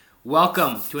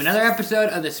Welcome to another episode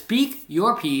of the Speak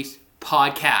Your Piece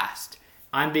podcast.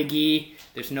 I'm Big E.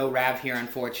 There's no Rav here,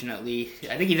 unfortunately.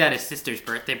 I think he's at his sister's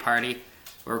birthday party.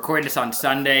 We're recording this on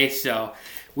Sunday, so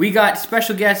we got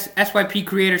special guest SYP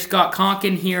creator Scott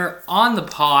Conkin here on the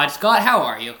pod. Scott, how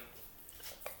are you?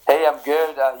 Hey, I'm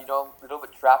good. A little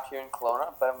bit trapped here in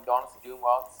Kelowna, but I'm honestly doing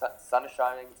well. The sun is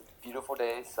shining. It's a beautiful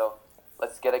day, so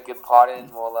let's get a good pod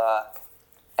in. We'll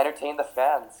entertain the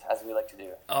fans, as we like to do.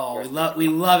 Oh, we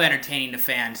love entertaining the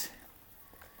fans.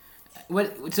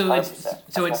 It's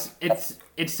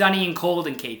sunny and cold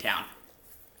in K-Town.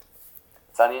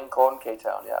 Sunny and cold in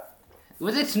K-Town, yeah.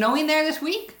 Was it snowing there this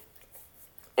week?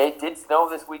 It did snow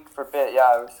this week for a bit,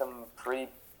 yeah. There were some pretty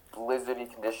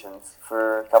blizzardy conditions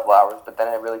for a couple hours, but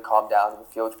then it really calmed down and the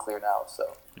field's clear now,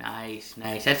 so. Nice.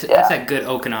 That's that good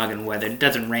Okanagan weather. It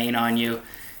doesn't rain on you,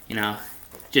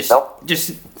 Nope.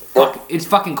 It's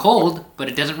fucking cold, but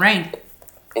it doesn't rain.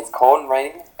 It's cold and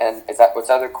raining, and it's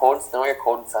either cold and snowy or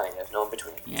cold and sunny. There's no in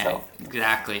between. Yeah, so.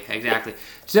 Exactly.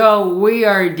 So we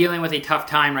are dealing with a tough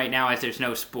time right now as there's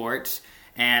no sports,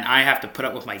 and I have to put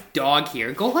up with my dog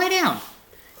here. Go lie down.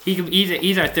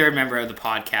 He's our third member of the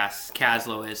podcast.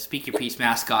 Caslo is Speak Your Piece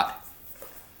mascot.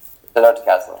 Shout out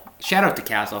Shout out to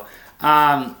Caslo. to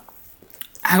Caslo.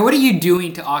 What are you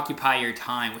doing to occupy your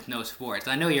time with no sports?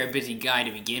 I know you're a busy guy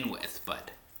to begin with,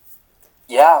 but...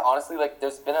 Yeah, honestly,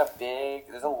 there's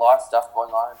a lot of stuff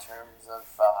going on in terms of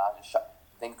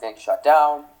things getting shut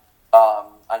down.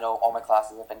 I know all my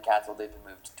classes have been canceled. They've been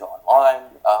moved to online.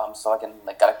 So I can,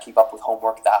 gotta keep up with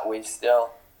homework that way still.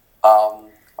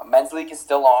 Men's league is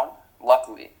still on,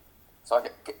 luckily. So I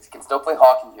can still play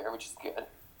hockey here, which is good.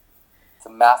 It's a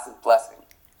massive blessing.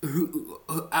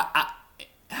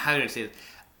 How did I say this?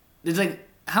 There's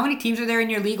how many teams are there in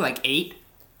your league? 8?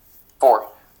 4.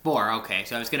 4. Okay.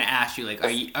 So I was gonna ask you, are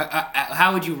you?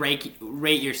 How would you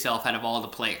rate yourself out of all the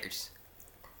players?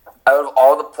 Out of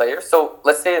all the players, so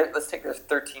let's take there's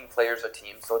 13 players a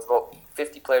team, so it's about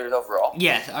 50 players overall.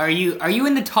 Yes. Are you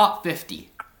in the top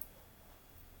 50?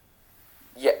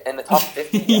 Yeah, in the top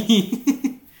 50.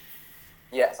 Yes.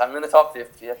 Yes, I'm in the top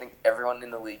 50. I think everyone in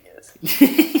the league is.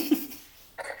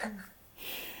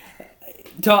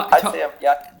 Top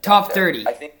 30.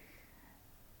 I think.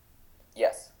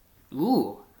 Yes.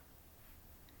 Ooh,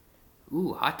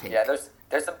 hot take. Yeah, there's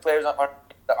some players that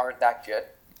aren't that good.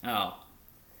 Oh.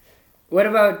 What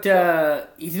about,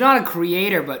 he's not a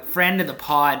creator, but friend of the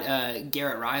pod,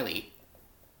 Garrett Riley.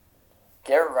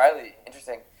 Garrett Riley,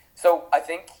 interesting. So I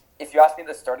think if you asked me at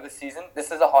the start of the season,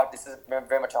 this is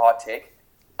very much a hot take.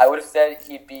 I would have said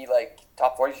he'd be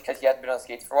top 40 because he hasn't been on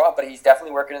skates for a while, but he's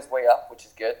definitely working his way up, which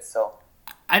is good. So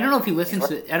I don't know if he listens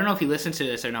to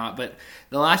this or not, but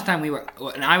the last time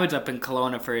when I was up in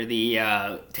Kelowna for the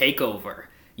takeover,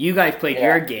 you guys played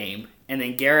your game, and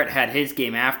then Garrett had his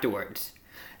game afterwards.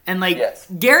 And yes.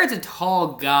 Garrett's a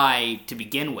tall guy to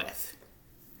begin with.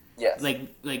 Yes.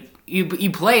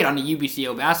 You played on the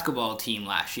UBCO basketball team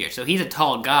last year, so he's a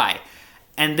tall guy.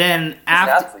 And then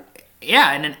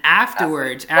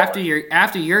afterwards, after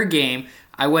your game,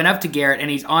 I went up to Garrett and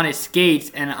he's on his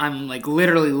skates and I'm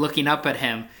literally looking up at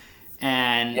him,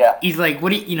 and he's like,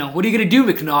 "What are you gonna do,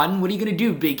 McNaughton? What are you gonna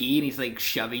do, Big E?" And he's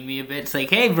shoving me a bit. It's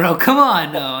hey, bro, come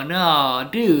on, no,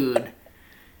 dude.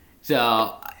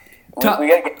 So we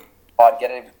gotta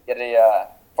get a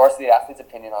varsity athlete's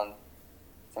opinion on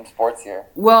some sports here.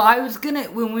 Well, I was gonna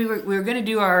when we were gonna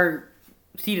do our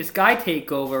Sea to Sky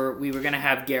takeover, we were gonna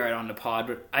have Garrett on the pod,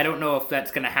 but I don't know if that's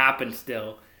gonna happen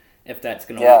still, if that's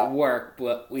gonna work.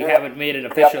 But we haven't made an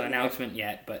official announcement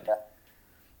yet. But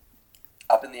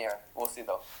up in the air, we'll see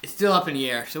though. It's still up in the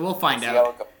air, so we'll find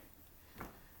out.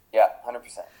 Yeah,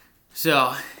 100%.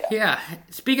 So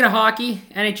speaking of hockey,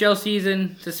 NHL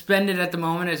season suspended at the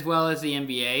moment, as well as the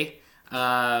NBA.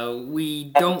 We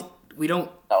don't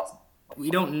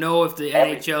know if the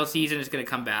NHL season is going to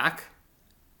come back.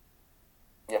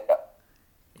 Yeah.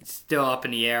 It's still up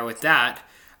in the air with that.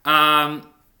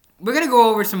 We're going to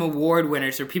go over some award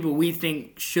winners or people we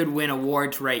think should win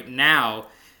awards right now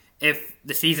if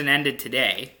the season ended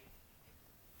today.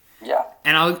 Yeah.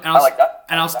 And I like that.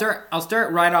 And I'll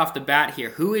start right off the bat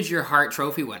here. Who is your Hart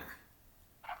Trophy winner?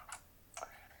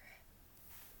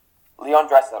 Leon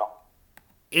Draisaitl.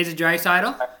 Is it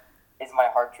Draisaitl? He's my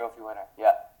Hart Trophy winner.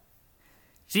 Yeah.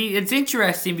 See, it's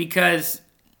interesting because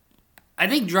I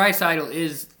think Draisaitl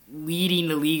is leading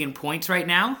the league in points right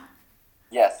now.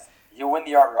 Yes, he'll win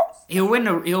the Art Ross.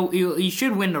 He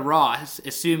should win the Ross,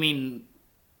 assuming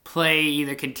play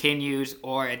either continues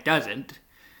or it doesn't.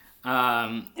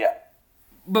 Yeah.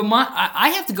 But I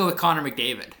have to go with Connor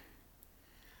McDavid.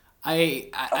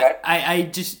 I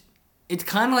just it's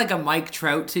kind of like a Mike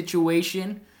Trout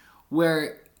situation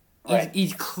where Right.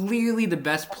 he's clearly the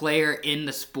best player in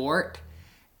the sport,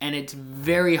 and it's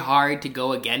very hard to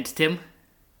go against him.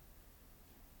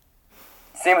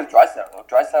 Same with Draisaitl.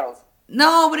 Draisaitl's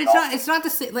No, but it's not the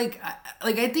same. Like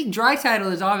I think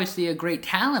Draisaitl is obviously a great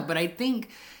talent, but I think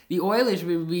the Oilers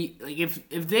would be like if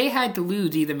they had to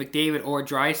lose either McDavid or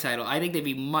Draisaitl, I think they'd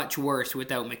be much worse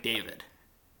without McDavid.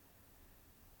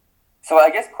 So I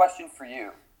guess question for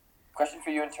you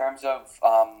in terms of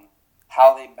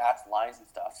how they match lines and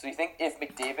stuff. So you think if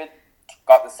McDavid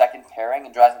got the second pairing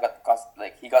and Draisaitl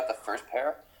got the first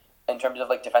pair in terms of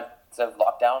like defensive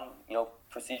lockdown,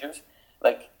 procedures,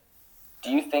 like do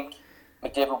you think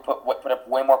McDavid would put up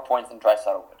way more points than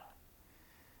Draisaitl would?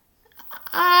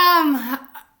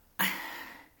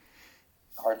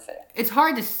 Hard to say. It's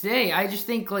hard to say. I just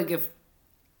think like if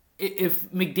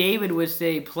McDavid was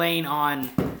say playing on,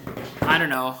 I don't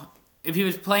know, if he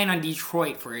was playing on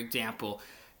Detroit for example,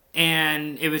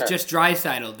 and it was just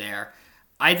Draisaitl there,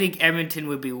 I think Edmonton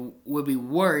would be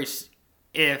worse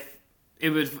if it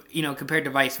was compared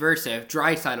to vice versa. If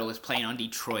Draisaitl was playing on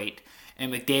Detroit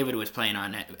and McDavid was playing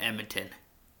on Edmonton.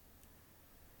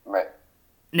 Right.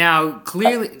 Now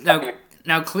clearly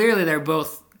they're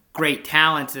both great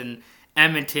talents, and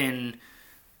Edmonton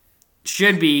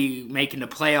should be making the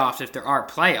playoffs if there are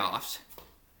playoffs.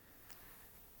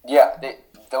 Yeah,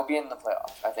 they'll be in the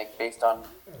playoffs, I think, based on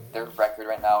their record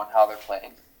right now and how they're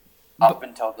playing. Up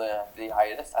until the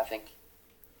hiatus, I think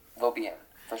they'll be in,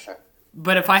 for sure.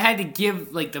 But if I had to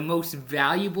give, like, the most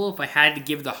valuable, if I had to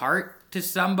give the Hart to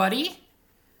somebody,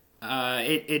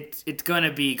 it's going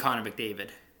to be Connor McDavid.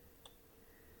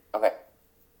 Okay.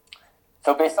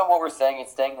 So based on what we're saying,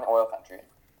 it's staying in oil country.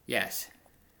 Yes.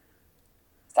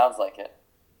 Sounds like it.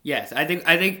 Yes, I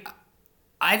think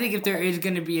if there is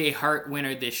going to be a Hart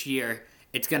winner this year,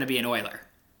 it's going to be an Oiler.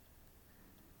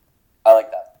 I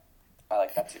like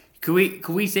that too.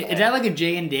 Could we say, is that like a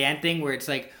Jay and Dan thing where it's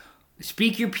like,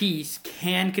 speak your piece,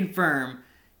 can confirm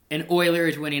an Oiler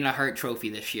is winning a Hart Trophy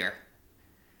this year?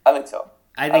 I think so.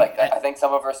 I like that. I think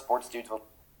some of our sports dudes will.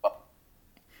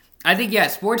 I think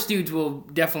sports dudes will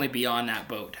definitely be on that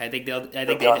boat. I think they'll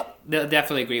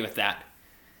definitely agree with that.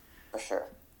 For sure.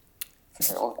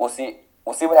 We'll see.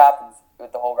 We'll see what happens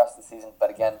with the whole rest of the season. But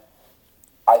again,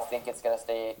 I think it's gonna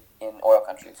stay in oil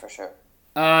country for sure.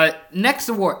 Next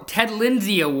award, Ted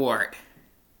Lindsay Award.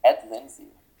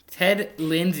 Ted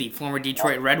Lindsay, former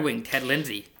Detroit Red Wing. Ted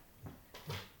Lindsay.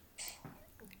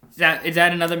 Is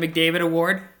that another McDavid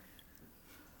award?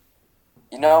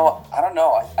 I don't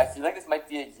know. I feel like this might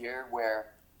be a year where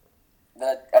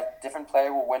a different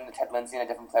player will win the Ted Lindsay and a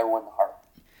different player will win the Hart.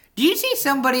 Do you see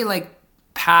somebody like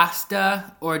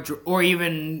Pasta or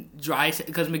even Draisaitl?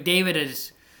 Because McDavid,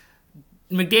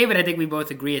 I think we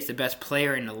both agree, is the best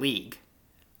player in the league.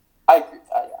 I agree with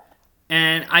that, yeah.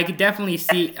 And I could definitely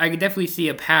see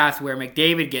a path where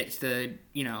McDavid gets the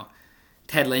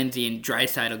Ted Lindsay and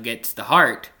Draisaitl gets the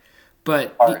Hart.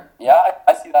 But I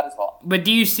see that as well. But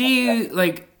do you see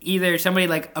like either somebody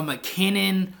like a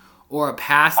McKinnon or a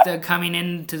Pasta coming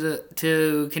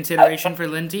into consideration for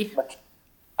Lindsay?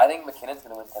 I think McKinnon's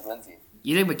going to win Ted Lindsay.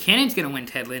 You think McKinnon's going to win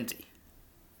Ted Lindsay?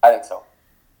 I think so.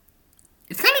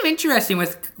 It's kind of interesting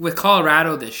with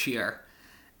Colorado this year,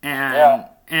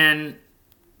 and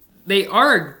they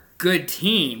are a good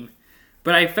team,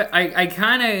 but I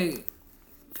kind of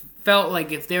felt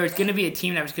like if there was going to be a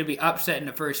team that was going to be upset in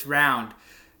the first round,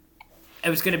 it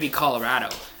was going to be Colorado.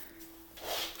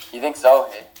 You think so?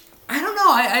 Hey? I don't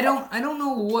know. I don't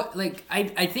know what, like,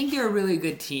 I think they're a really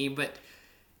good team, but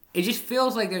it just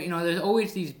feels like there's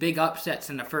always these big upsets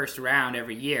in the first round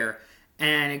every year,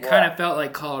 and it kind of felt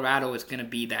like Colorado was going to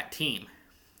be that team.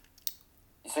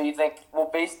 So you think, well,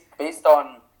 based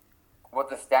on what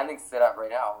the standings sit at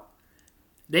right now,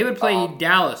 they would play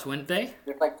Dallas, wouldn't they?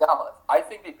 They'd play Dallas. I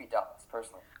think they'd beat Dallas,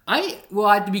 personally.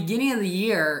 At the beginning of the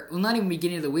year, well, not even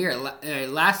beginning of the year,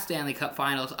 last Stanley Cup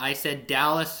Finals, I said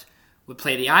Dallas would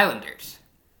play the Islanders.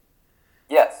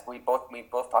 Yes, we both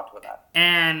talked about that.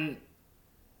 And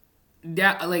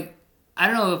that, like, I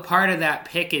don't know if part of that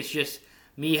pick is just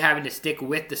me having to stick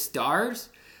with the Stars,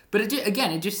 but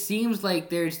it just seems like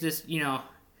there's this,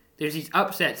 there's these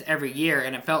upsets every year,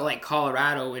 and it felt like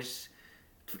Colorado was,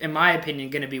 in my opinion,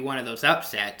 going to be one of those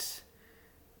upsets.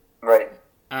 Right.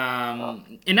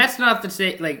 And that's not to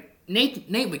say, like,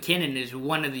 Nate McKinnon is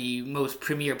one of the most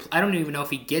premier. I don't even know if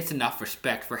he gets enough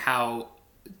respect for how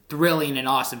thrilling and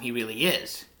awesome he really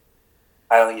is.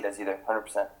 I don't think he does either,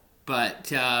 100%.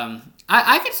 But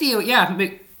I could see,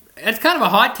 it's kind of a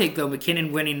hot take, though,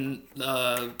 McKinnon winning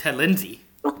Ted Lindsay.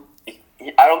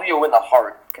 I don't think he'll win the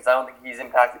Hart, because I don't think he's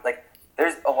impacted. Like,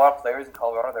 there's a lot of players in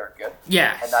Colorado that are good.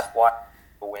 Yeah. And that's why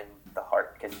win the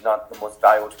Hart because he's not the most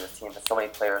valuable to his team. There's so many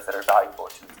players that are valuable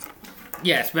to his team.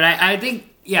 Yes, but I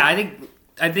think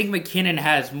McKinnon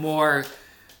has more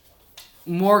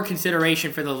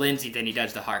consideration for the Lindsay than he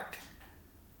does the Hart.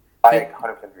 I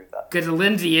 100% agree with that. Because the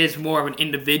Lindsay is more of an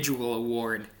individual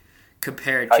award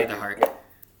compared to the Hart. Yeah.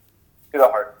 To the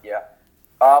Hart, yeah.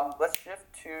 Let's shift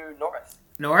to Norris.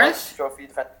 Norris? Trophy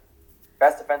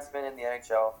best defenseman in the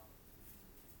NHL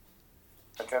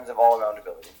in terms of all-around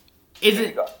ability.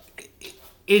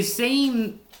 Is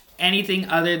saying anything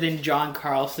other than John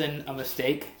Carlson a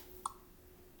mistake?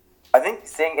 I think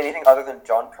saying anything other than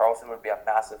John Carlson would be a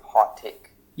massive hot take.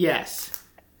 Yes.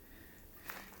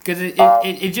 Because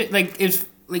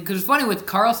it's funny with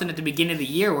Carlson at the beginning of the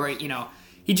year where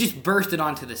he just bursted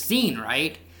onto the scene,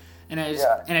 right? And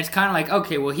it's kind of like,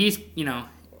 okay, well he's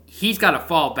got to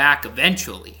fall back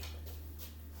eventually.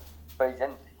 But he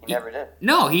didn't. He never did.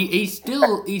 No, he's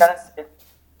still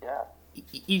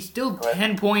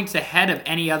 10 points ahead of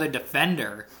any other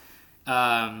defender.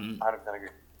 100% agree.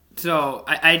 So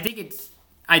I think it's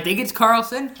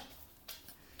Carlson.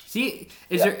 See,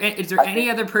 is there any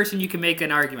other person you can make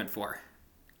an argument for?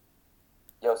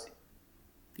 Yossi.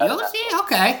 Yossi,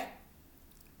 okay.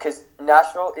 Because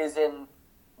Nashville is in,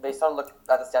 based on look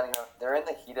at the standing, they're in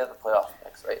the heat of the playoff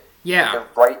mix, right? Yeah. They're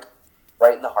right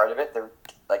in the heart of it. They're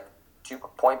like 2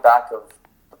 point back of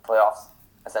the playoffs,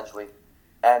 essentially.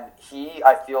 And he,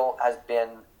 I feel, has been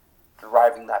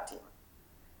driving that team.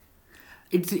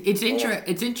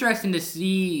 It's interesting to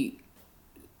see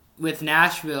with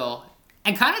Nashville,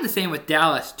 and kind of the same with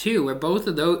Dallas too, where both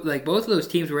of those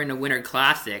teams were in the Winter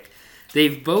Classic.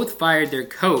 They've both fired their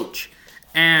coach,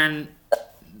 and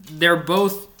they're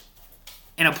both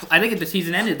I think if the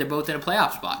season ended, they're both in a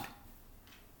playoff spot.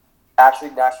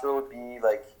 Actually, Nashville would be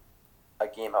like a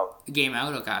game out. A game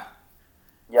out, okay.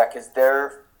 Yeah, because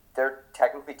they're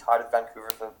technically tied with Vancouver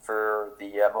for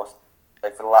the most for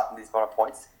the least amount of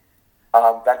points.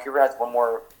 Vancouver has one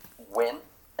more win,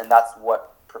 and that's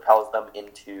what propels them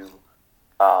into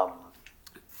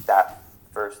that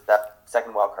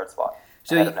second wild card spot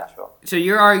ahead of Nashville. So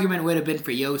your argument would have been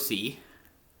for Yossi.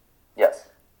 Yes.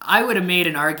 I would have made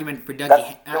an argument for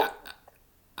Dougie.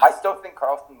 I still think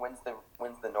Carlson wins the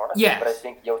North. Yes. But I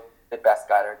think Yossi's the best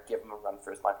guy to give him a run for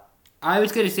his money. I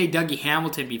was going to say Dougie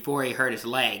Hamilton before he hurt his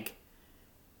leg.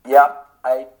 Yeah,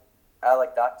 I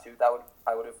like that too.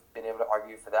 I would have been able to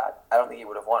argue for that. I don't think he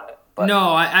would have won it. But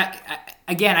no, I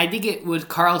think it was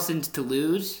Carlson's to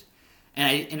lose,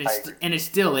 and it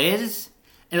still is.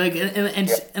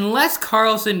 And unless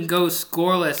Carlson goes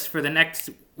scoreless for the next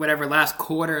last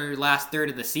quarter, last third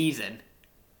of the season,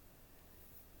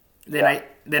 then I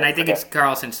think it's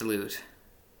Carlson's to lose.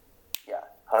 Yeah,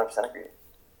 100% agree.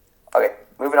 Okay,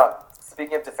 moving on.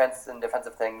 Speaking of defense and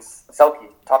defensive things,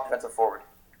 Selke, top defensive forward.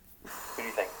 Who do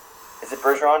you think? Is it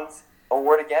Bergeron's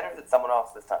award again, or is it someone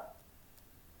else this time?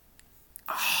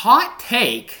 Hot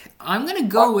take. I'm gonna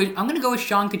go with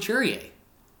Sean Couturier.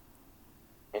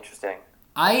 Interesting.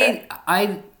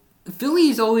 Philly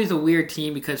is always a weird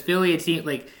team because Philly, it seems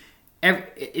like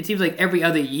every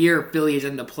other year Philly is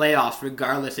in the playoffs,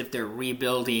 regardless if they're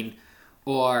rebuilding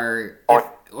or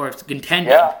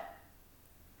contending. Yeah.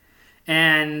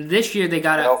 And this year they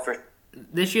got a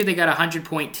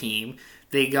 100-point team.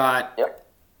 They got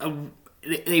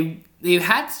they've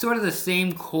had sort of the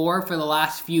same core for the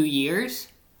last few years.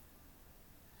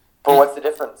 But what's the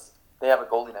difference? They have a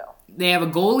goalie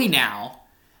now.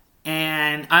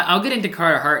 And I'll get into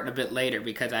Carter Hart in a bit later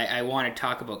because I want to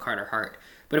talk about Carter Hart.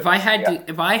 But if I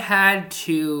had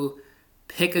to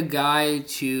pick a guy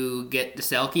to get the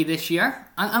Selke this year,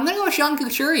 I'm going to go with Sean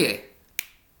Couturier.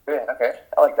 Good, okay.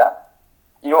 I like that.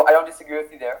 I don't disagree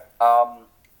with you there.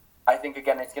 I think,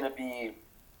 again, it's going to be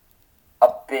a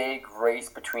big race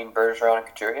between Bergeron and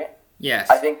Couturier. Yes.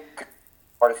 I think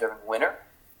Couturier is a winner.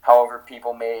 However,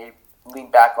 people may lean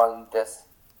back on this.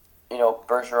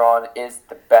 Bergeron is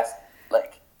the best,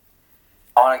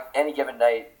 on any given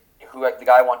night, the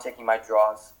guy I want taking my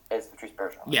draws is Patrice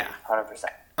Bergeron. Yeah. 100%.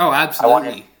 Oh, absolutely. I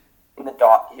want him in the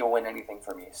dot. He'll win anything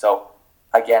for me. So,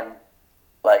 again,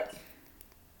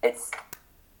 it's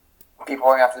people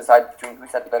are going to have to decide between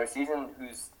who's had the better season,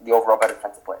 who's the overall better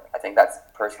defensive player. I think that's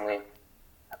personally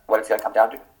what it's going to come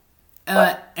down to.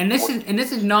 And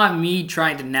this is not me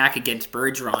trying to knack against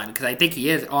Bergeron because I think he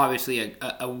is obviously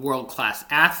a world class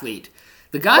athlete.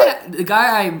 The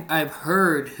guy I've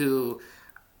heard who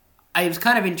I was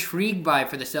kind of intrigued by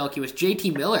for the Selke was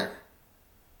JT Miller.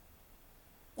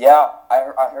 Yeah,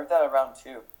 I heard that around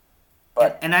too.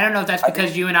 But and I don't know if that's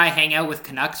because you and I hang out with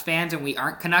Canucks fans and we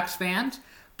aren't Canucks fans,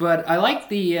 but I like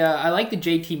the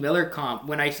JT Miller comp.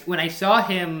 When I saw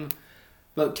him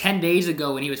about 10 days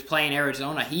ago when he was playing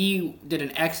Arizona, he did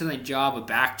an excellent job of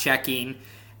back checking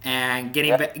and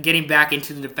getting back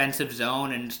into the defensive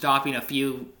zone and stopping a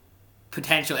few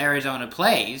potential Arizona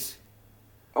plays.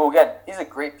 Well, again, he's a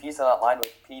great piece on that line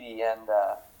with Petey and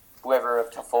whoever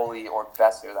of Toffoli or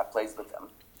Besser that plays with them.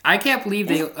 I can't believe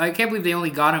they only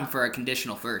got him for a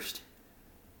conditional first.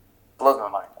 Blows my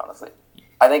mind, honestly.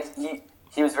 I think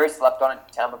he was very slept on in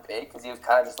Tampa Bay because he was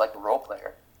kind of just like a role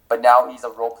player. But now he's a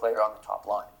role player on the top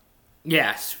line.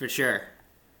 Yes, for sure.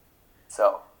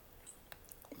 So,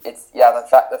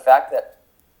 the fact that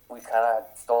we kind of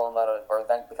stole him out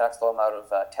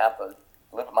of Tampa is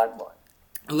a little mind blowing.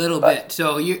 A little bit.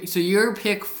 So your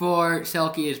pick for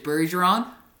Selke is Bergeron?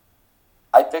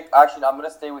 I'm going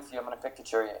to stay with you. I'm going to pick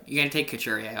Couturier. You're going to take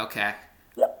Couturier, okay.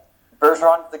 Yeah.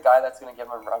 Bergeron's the guy that's going to give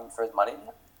him a run for his money.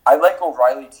 I like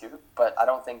O'Reilly too, but I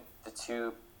don't think the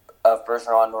two of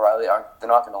Bergeron and O'Reilly they're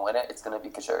not going to win it. It's going to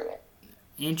be Couturier.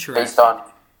 Interesting.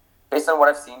 Based on what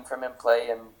I've seen from him play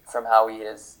and from how he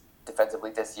is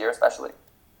defensively this year, especially,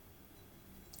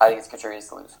 I think it's Couturier's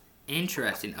to lose.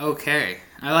 Interesting. Okay,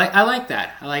 I like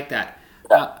that.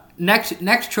 Yeah.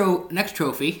 Next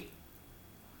trophy.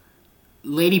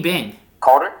 Lady Byng.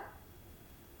 Calder.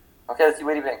 Okay, let's do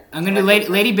Lady Byng. I'm gonna do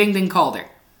Lady Byng then Calder.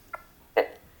 Okay.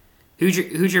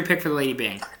 Who's your pick for Lady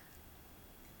Byng?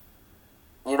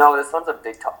 This one's a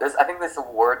big tough. I think this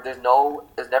award. There's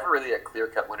never really a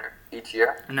clear-cut winner each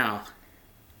year. No.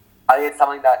 I think it's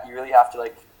something that you really have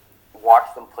to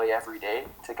watch them play every day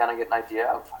to kind of get an idea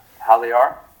of how they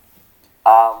are.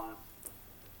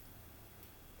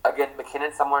 Again,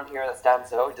 McKinnon's someone here that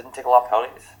stands out. He didn't take a lot of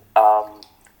penalties.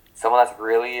 Someone that's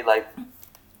really again,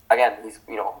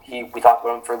 we talked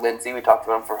about him for Lindsay. We talked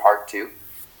about him for Hart too.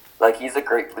 He's a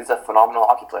phenomenal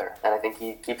hockey player, and I think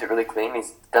he keeps it really clean. He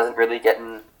doesn't really get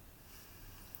in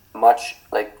much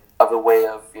of the way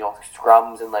of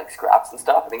scrums and scraps and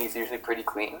stuff. I think he's usually pretty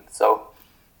clean. So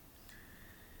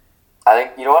I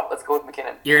think let's go with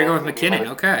McKinnon. You're gonna go with McKinnon,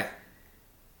 okay?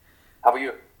 How about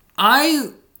you?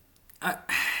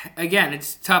 Again,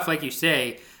 it's tough, like you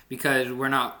say, because we're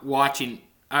not watching.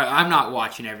 I'm not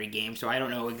watching every game, so I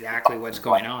don't know exactly what's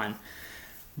going on.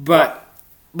 But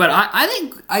I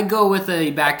think I'd go with a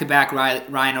back-to-back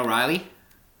Ryan O'Reilly.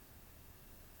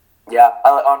 Yeah,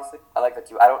 honestly, I like that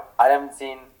too. I haven't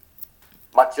seen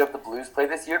much of the Blues play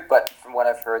this year, but from what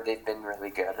I've heard, they've been really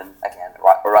good. And again,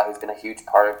 O'Reilly's been a huge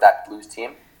part of that Blues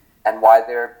team, and why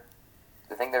they're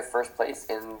first place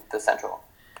in the Central.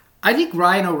 I think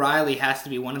Ryan O'Reilly has to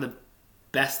be one of the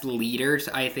best leaders,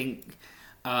 I think,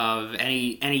 of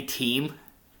any team.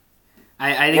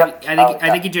 I think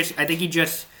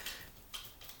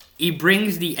he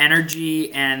brings the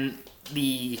energy and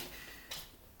the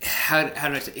how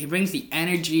do I say, he brings the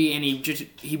energy and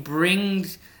he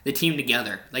brings the team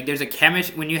together. There's a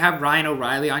chemistry when you have Ryan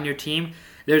O'Reilly on your team.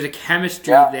 There's a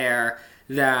chemistry there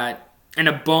that and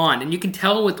a bond, and you can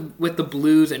tell with the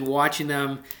Blues and watching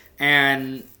them,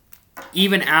 and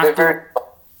even after.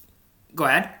 Go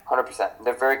ahead. 100%.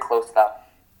 They're very close now.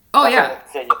 Oh, yeah.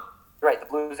 You're right. The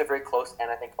Blues are very close, and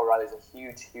I think O'Reilly's a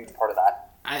huge, huge part of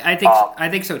that. I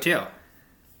think so too.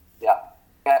 Yeah.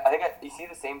 I think you see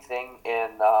the same thing in.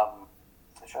 I'm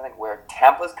trying to think where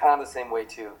Tampa's kind of the same way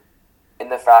too, in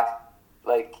the fact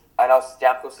I know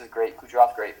Stamkos is great,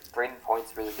 Kucherov's great, Braden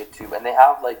Point's really good too, and they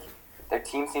have their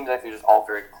team seems like they're just all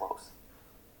very close.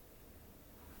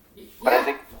 Yeah. But I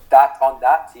think that on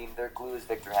that team, their glue is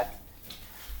Victor Hedman.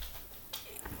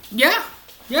 Yeah.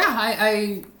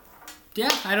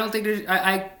 I don't think there's.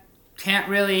 I can't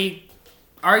really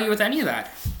argue with any of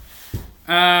that.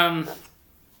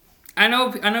 I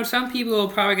know some people are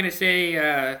probably going to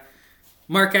say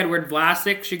Marc-Edouard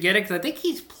Vlasic should get it because I think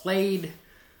he's played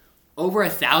over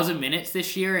 1,000 minutes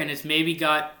this year and has maybe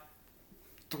got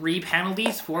 4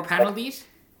 penalties.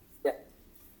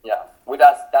 Yeah. Well,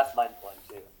 that's mind blowing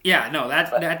too. Yeah, no,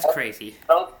 that's crazy.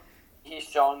 He's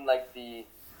shown the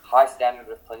high standard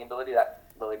of playing ability that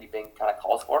Lady Byng kind of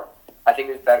calls for. I think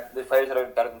there's players that are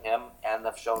better than him and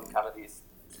have shown kind of these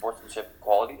sportsmanship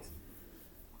qualities.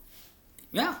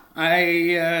 Yeah,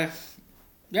 I'm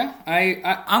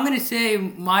gonna say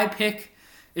my pick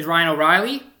is Ryan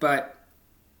O'Reilly, but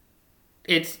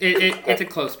it's a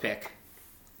close pick.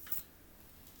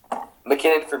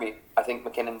 McKinnon for me. I think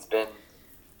McKinnon's been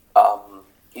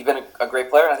he's been a great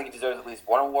player, and I think he deserves at least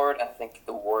one award. And I think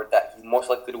the award that he's most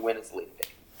likely to win is Lady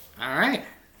Byng. All right,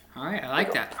 I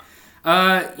like that.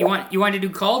 You want to do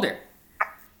Calder?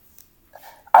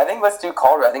 I think let's do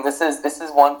Calder. I think this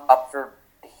is one up for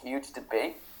a huge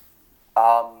debate.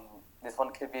 This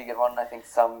one could be a good one. I think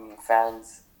some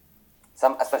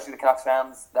some, especially the Canucks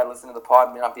fans that listen to the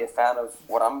pod, may not be a fan of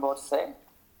what I'm about to say.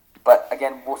 But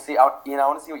again, we'll see. I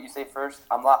want to see what you say first.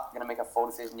 I'm not going to make a full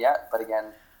decision yet, but again,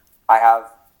 I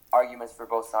have arguments for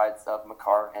both sides of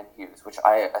Makar and Hughes, which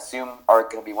I assume are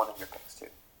going to be one of your picks too.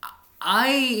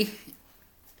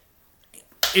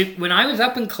 When I was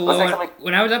up in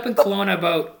Kelowna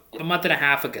about a month and a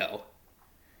half ago,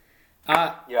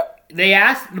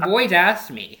 the boys asked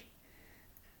me,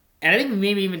 and I think we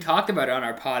maybe even talked about it on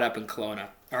our pod up in Kelowna,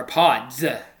 our pods,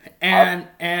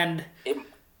 and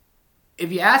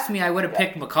if you asked me, I would have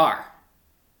picked Makar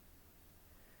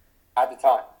at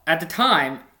the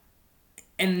time.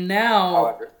 And now,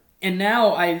 however,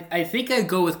 I think I'd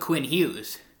go with Quinn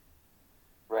Hughes.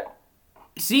 Right.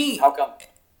 How come?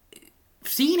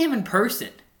 Seeing him in person,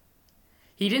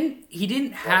 he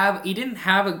didn't have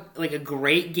a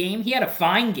great game. He had a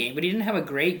fine game, but he didn't have a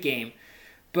great game.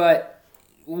 But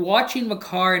watching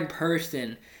Makar in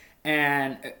person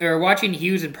or watching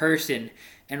Hughes in person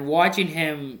and watching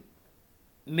him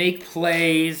make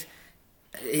plays,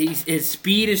 his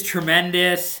speed is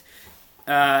tremendous.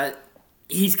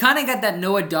 He's kind of got that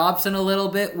Noah Dobson a little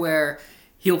bit, where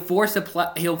he'll force a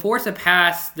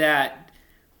pass that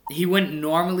he wouldn't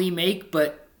normally make,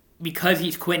 but because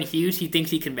he's Quinn Hughes, he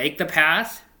thinks he can make the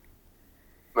pass.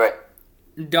 Right.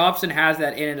 Dobson has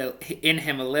that in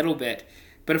him a little bit,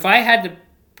 but if I had to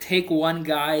take one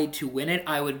guy to win it,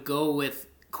 I would go with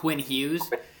Quinn Hughes.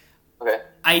 Okay.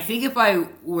 I think if I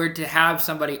were to have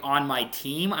somebody on my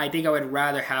team, I think I would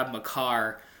rather have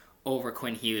Makar over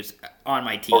Quinn Hughes on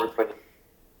my team.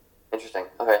 Interesting.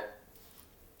 Okay.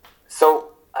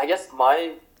 So I guess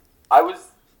I was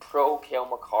pro Cale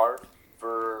Makar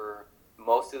for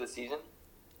most of the season.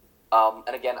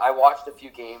 And again, I watched a few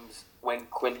games when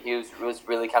Quinn Hughes was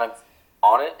really kind of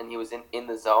on it and he was in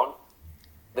the zone.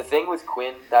 The thing with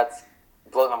Quinn that's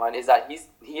blows my mind is that I think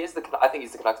he's the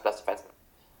Canucks' best defenseman.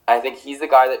 I think he's the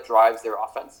guy that drives their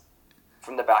offense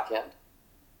from the back end.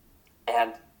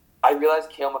 And I realize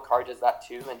Cale Makar does that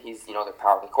too, and he's, their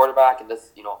power of the quarterback and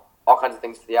does, all kinds of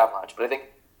things for the Avalanche. But I think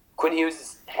Quinn Hughes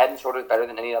is head and shoulders better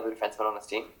than any other defenseman on his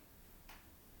team.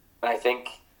 And I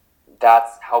think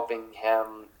that's helping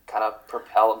him kind of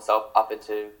propel himself up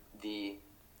into the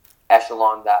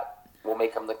echelon that will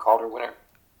make him the Calder winner.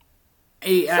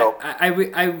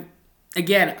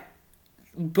 Again,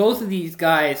 both of these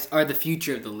guys are the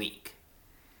future of the league.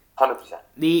 100%.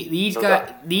 These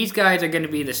guys are going to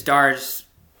be the stars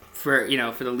for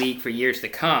the league for years to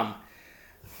come.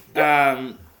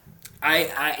 Yeah.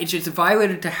 It's just, if I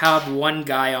were to have one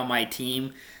guy on my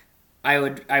team, I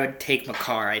would take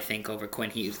Makar, I think, over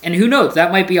Quinn Hughes. And who knows,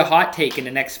 that might be a hot take in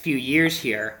the next few years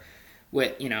here.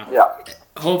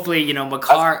 Hopefully,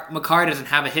 Makar doesn't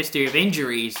have a history of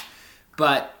injuries,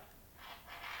 but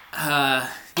I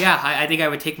think I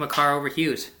would take Makar over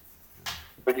Hughes.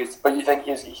 But you think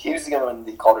Hughes is going to win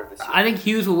the Calder this year? I think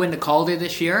Hughes will win the Calder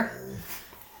this year.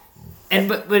 And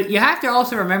but you have to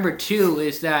also remember too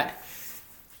is that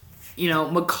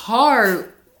Makar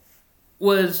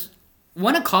was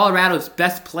one of Colorado's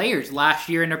best players last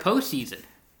year in their postseason.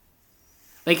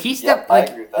 Like he stepped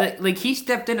he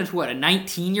stepped in as a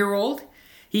 19-year-old.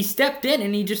 He stepped in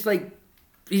and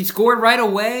he scored right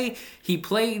away. He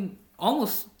played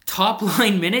almost top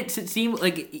line minutes. It seemed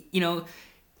like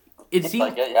It seemed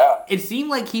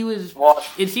like he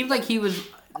was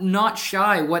not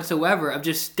shy whatsoever of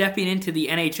just stepping into the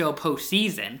NHL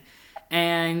postseason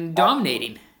and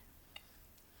dominating.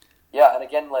 Yeah, and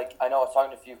again, I know I was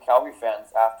talking to a few Calgary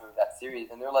fans after that series,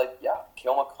 and they're like, "Yeah,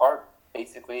 Cale Makar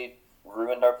basically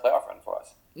ruined our playoff run for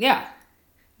us." Yeah,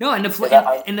 no, and the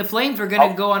Flames were going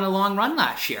to go on a long run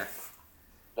last year.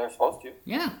 They're supposed to.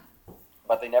 Yeah,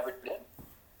 but they never did.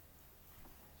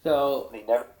 So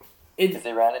because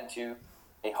they ran into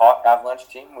a hot Avalanche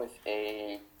team with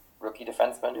a rookie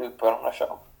defenseman who put on a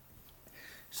show.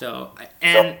 So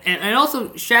and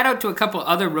also shout out to a couple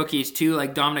other rookies too,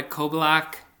 like Dominic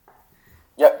Kovalek.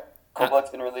 Yep, Kovalek's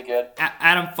been really good.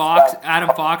 Adam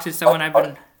Fox is someone I've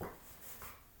been.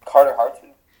 Carter Hart's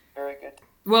been very good.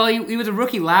 Well, he was a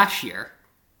rookie last year.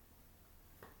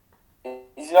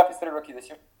 Is he not considered a rookie this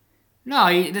year? No,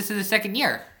 this is his second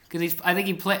year because I think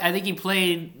he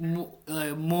played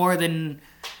more than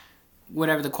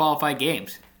whatever the qualified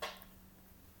games.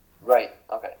 Right.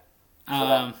 Okay. Never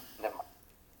mind.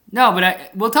 No,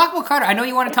 but we'll talk about Carter. I know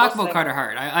you want to talk about Carter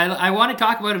Hart. I want to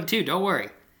talk about him too. Don't worry.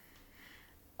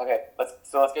 Okay,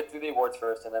 let's get through the awards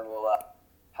first, and then we'll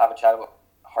have a chat about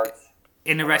Hart's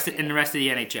in the rest of the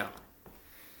NHL.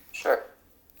 Sure.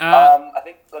 I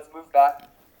think let's move back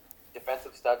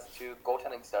defensive studs to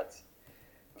goaltending studs.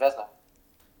 Vezina.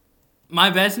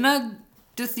 My Vezina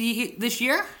this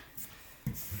year?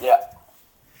 Yeah.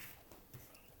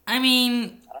 I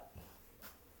mean,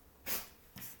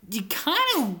 you kind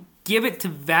of give it to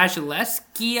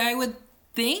Vasilevsky, I would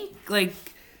think. Like,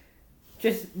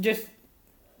 just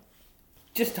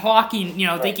talking,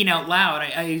 Right. thinking out loud.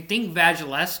 I think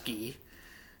Vasilevsky.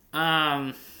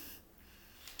 I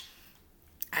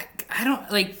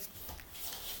don't like.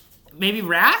 Maybe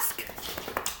Rask.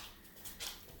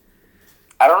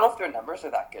 I don't know if their numbers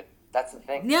are that good. That's the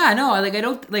thing. Yeah, no, like I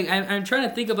don't like. I'm trying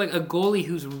to think of like a goalie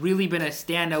who's really been a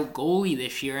standout goalie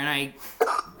this year, and I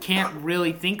can't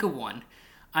really think of one.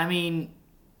 I mean,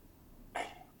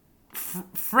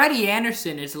 Freddie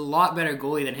Anderson is a lot better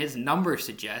goalie than his numbers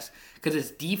suggest because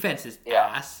his defense is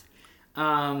ass.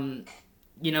 Rask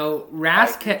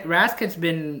has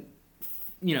been,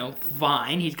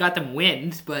 fine. He's got them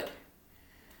wins, but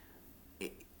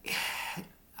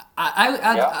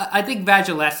I think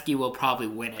Vasilevsky will probably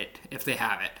win it if they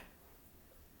have it.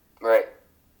 Right.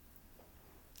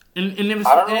 And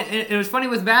it was funny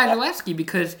with Vasilevsky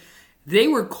because they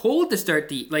were cold to start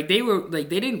they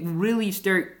didn't really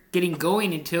start getting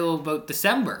going until about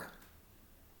December.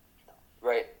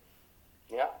 Right.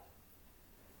 Yeah.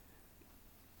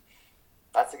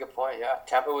 That's a good point. Yeah,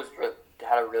 Tampa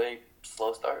had a really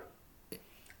slow start.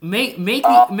 Make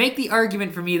the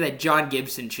argument for me that John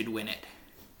Gibson should win it.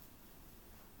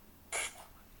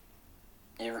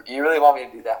 You really want me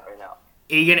to do that right now?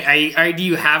 Do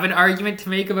you have an argument to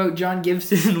make about John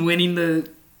Gibson winning the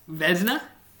Vezina?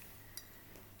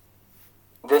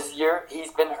 This year,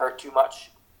 he's been hurt too much.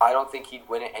 I don't think he'd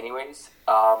win it anyways.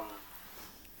 I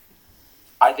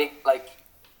think,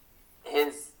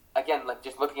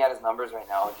 just looking at his numbers right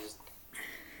now,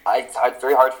 it's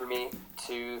very hard for me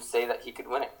to say that he could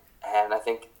win it. And I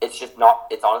think it's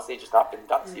honestly just not been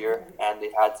done this year. And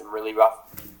they've had some really rough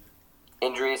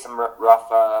injuries, some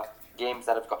rough games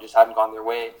that just haven't gone their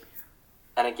way.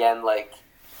 And again,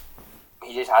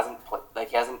 he just hasn't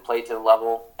played to the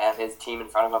level, and his team in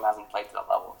front of him hasn't played to that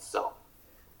level. So,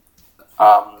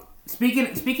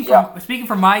 speaking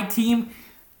for my team,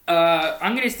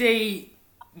 I'm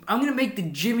gonna make the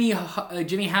Jimmy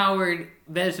Howard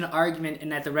Vezina argument,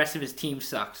 and that the rest of his team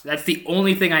sucks. That's the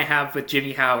only thing I have with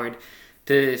Jimmy Howard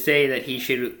to say that he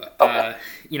should. Okay.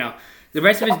 The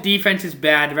rest of his defense is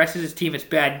bad. The rest of his team is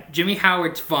bad. Jimmy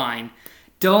Howard's fine.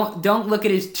 Don't look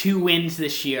at his 2 wins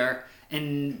this year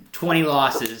and 20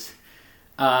 losses.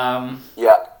 That's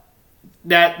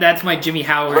my Jimmy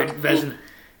Howard Vezina.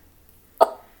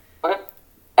 Okay.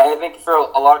 And I think for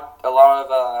a lot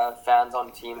of fans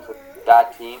on teams with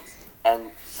bad teams and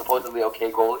supposedly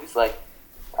okay goalies,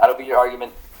 that'll be your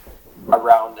argument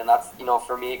around. And that's,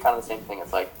 for me, kind of the same thing.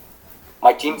 It's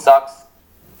my team sucks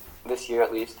this year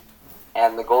at least,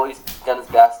 and the goalie's done his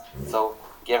best, so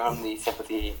give him the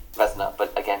sympathy Vezina.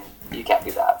 But again, you can't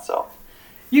do that. So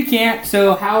you can't.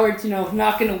 So Howard's,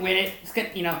 not going to win it. It's gonna,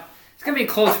 it's going to be a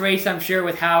close race, I'm sure,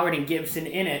 with Howard and Gibson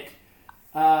in it.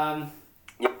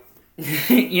 Yep.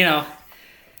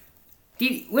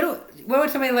 What would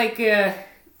somebody like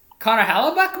Connor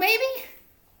Hellebuck maybe?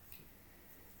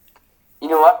 You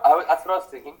know what? That's what I was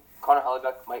thinking. Connor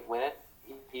Hellebuck might win it.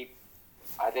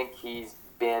 I think he's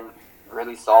been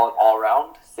really solid all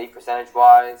around, save percentage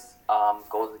wise,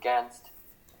 goals against.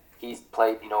 He's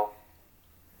played,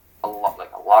 a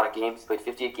lot of games. He's played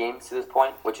 58 games to this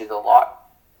point, which is a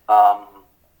lot.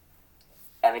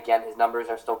 And again, his numbers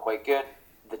are still quite good.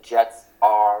 The Jets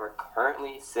are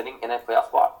currently sitting in a playoff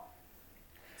spot,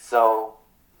 so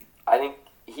I think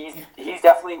he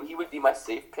would be my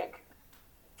safe pick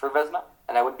for Vezina,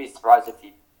 and I wouldn't be surprised if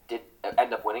he did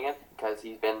end up winning it because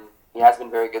he has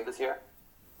been very good this year.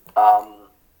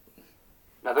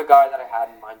 Another guy that I had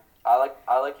in mind, I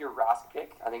like your Rask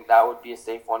pick. I think that would be a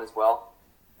safe one as well.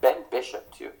 Ben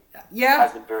Bishop too. Yeah,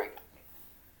 has been very good.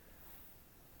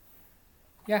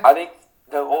 Yeah, I think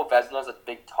the whole Vezina is a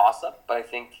big toss-up, but I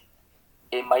think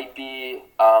it might be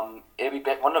it'd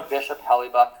be one of Bishop,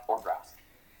 Hellebuck, or Rask.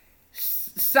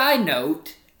 Side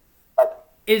note,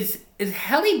 is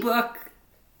Hellebuck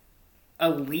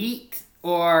elite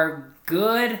or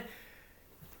good?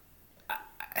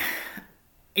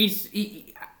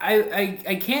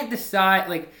 I can't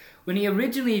decide. When he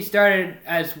originally started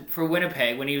for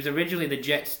Winnipeg, when he was originally the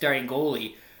Jets starting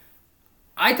goalie,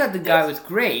 I thought the guy was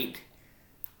great.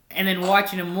 And then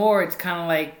watching him more, it's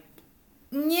kind of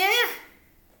yeah.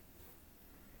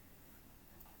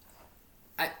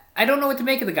 I don't know what to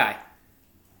make of the guy.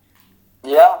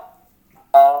 Yeah.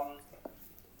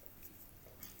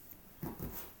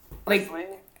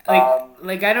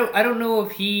 I don't know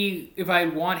if I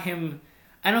want him.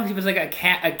 I don't know if he was a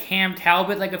Cam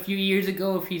Talbot a few years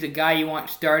ago. If he's a guy you want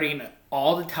starting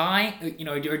all the time,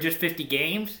 or just 50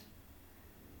 games.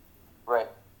 Right.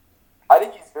 I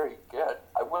think he's very good.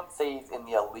 I wouldn't say he's in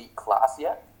the elite class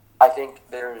yet. I think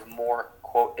there's more,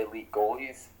 quote, elite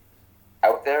goalies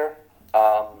out there.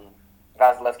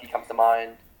 Vasilevsky comes to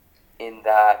mind in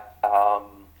that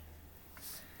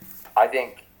I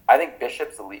think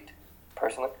Bishop's elite,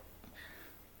 personally.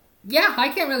 Yeah, I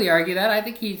can't really argue that. I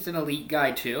think he's an elite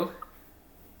guy, too.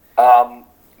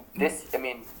 Elvis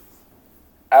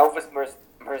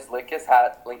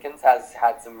Merzlikins has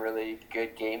had some really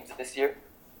good games this year.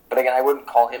 But again, I wouldn't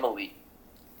call him elite.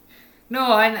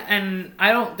 No, and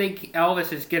I don't think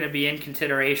Elvis is going to be in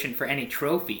consideration for any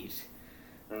trophies.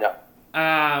 No.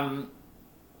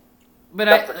 But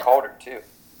except for Calder, too.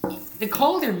 The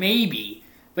Calder, maybe.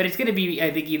 But it's going to be,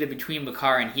 I think, either between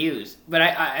Makar and Hughes. But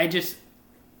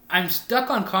I'm stuck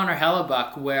on Connor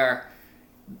Hellebuck, where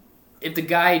if the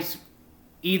guy's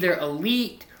either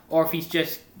elite, or if he's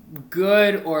just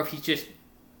good, or if he's just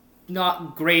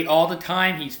not great all the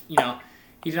time, he's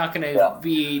not going to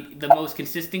be the most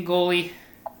consistent goalie.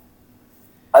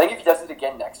 I think if he does it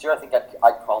again next year, I think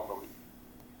I'd call him elite.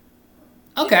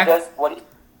 Okay. If he does what he's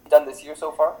done this year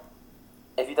so far,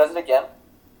 if he does it again,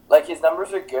 like, his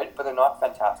numbers are good, but they're not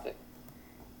fantastic.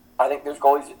 I think there's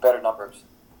goalies with better numbers.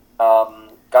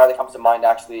 Guy that comes to mind,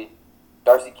 actually,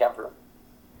 Darcy Kemper.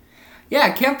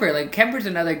 Yeah, Kemper's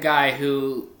another guy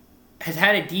who has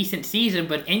had a decent season,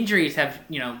 but injuries have,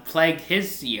 plagued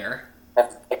his year.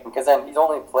 Because then he's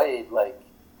only played,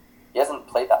 he hasn't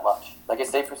played that much. His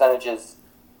save percentage is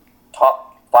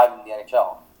top 5 in the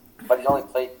NHL, but he's only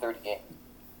played 30 games.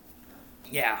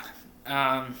 Yeah.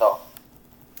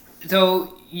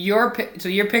 So your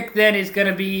pick then is going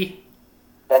to be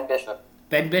Ben Bishop.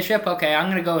 Ben Bishop? Okay, I'm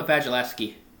going to go with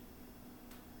Vasilevsky.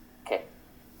 Okay.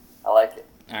 I like it.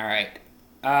 All right.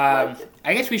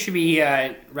 I guess we should be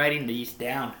writing these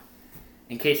down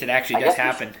in case it actually does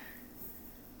happen.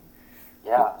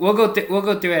 Yeah. We'll go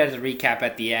through it as a recap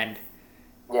at the end.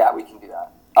 Yeah, we can do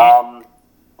that.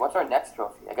 What's our next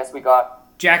trophy? I guess we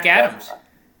got Jack Adams.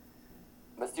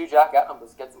 Let's do Jack Adams.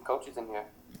 Let's get some coaches in here.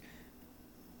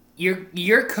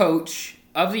 Your coach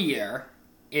of the year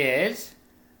is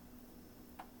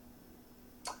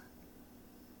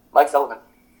Mike Sullivan.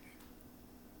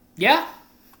 Yeah.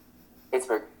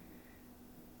 Pittsburgh.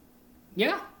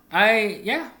 Yeah.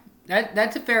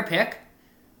 That's a fair pick.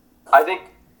 I think,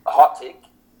 a hot take,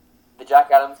 the Jack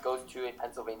Adams goes to a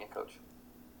Pennsylvania coach.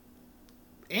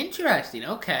 Interesting.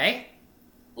 Okay.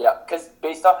 Yeah, because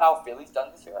based on how Philly's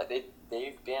done this year, they've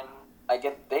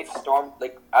stormed,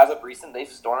 as of recent, they've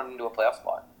stormed into a playoff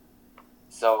spot.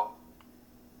 So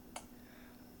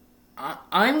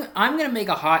I'm going to make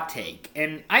a hot take,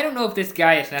 and I don't know if this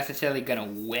guy is necessarily going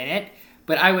to win it,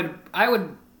 but I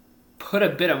would put a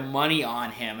bit of money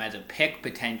on him as a pick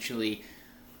potentially.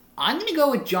 I'm going to go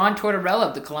with John Tortorella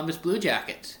of the Columbus Blue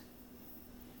Jackets.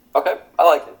 Okay, I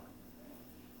like it.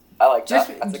 I like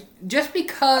that. Just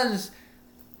because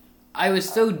I was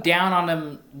so down on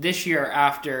them this year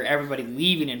after everybody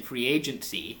leaving in free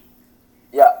agency.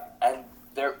 Yeah, and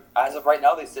as of right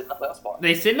now, they sit in the playoff spot.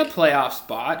 They sit in a playoff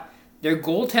spot. Their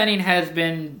goaltending has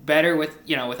been better with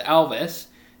Elvis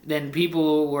than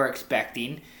people were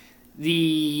expecting.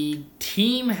 The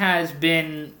team has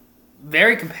been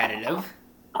very competitive.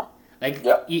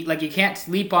 You can't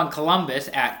sleep on Columbus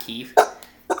at Keefe.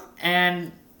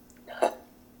 And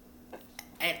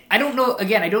I don't know,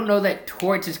 again, I don't know that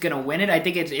Torts is going to win it. I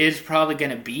think it is probably going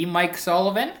to be Mike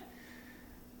Sullivan.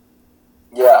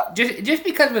 Yeah. Just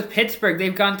because with Pittsburgh,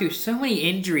 they've gone through so many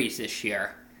injuries this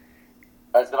year.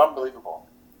 It's been unbelievable.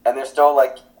 And they're still,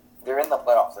 they're in the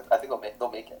playoffs. I think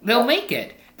they'll make it. They'll make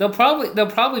it. They'll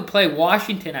probably play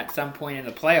Washington at some point in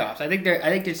the playoffs. I think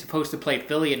they're supposed to play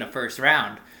Philly in the first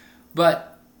round.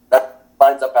 But that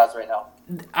lines up as right now.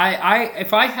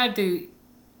 If I had to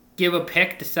give a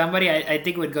pick to somebody, I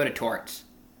think it would go to Torts.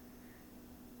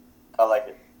 I like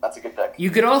it. That's a good pick. You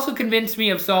could also convince me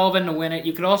of Sullivan to win it.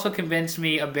 You could also convince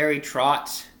me of Barry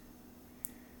Trotz.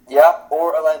 Yeah,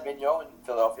 or Alain Vigneault in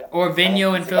Philadelphia. Or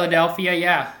Vigneault in Philadelphia,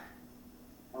 yeah.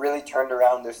 Really turned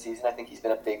around their season. I think he's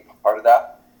been a big part of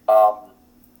that.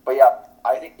 But yeah,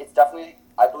 I think it's definitely,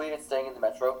 I believe it's staying in the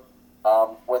Metro.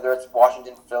 Whether it's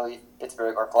Washington, Philly,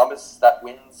 Pittsburgh, or Columbus that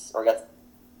wins or gets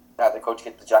the coach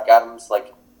get the Jack Adams,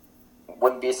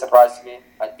 wouldn't be a surprise to me.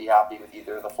 I'd be happy with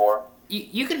either of the four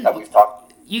that we've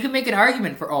talked. You can make an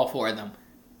argument for all four of them.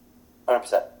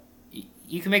 100%.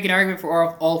 You can make an argument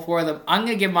for all four of them. I'm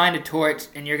going to give mine to Torts,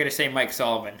 and you're going to say Mike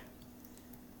Sullivan.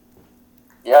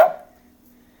 Yeah.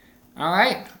 All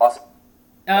right. Awesome.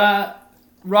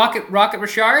 Rocket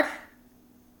Richard?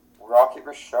 Rocket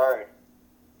Richard.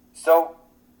 So,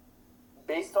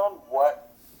 based on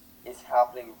what is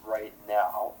happening right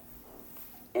now,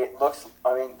 it looks.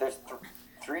 I mean, there's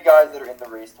three guys that are in the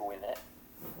race to win it: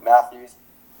 Matthews,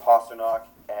 Pastrnak,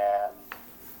 and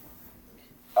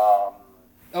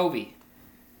Ovi.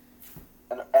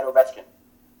 and Ovechkin.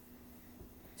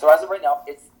 So as of right now,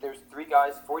 there's three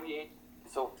guys, 48.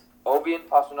 So Ovi and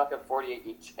Pastrnak have 48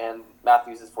 each, and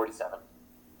Matthews is 47.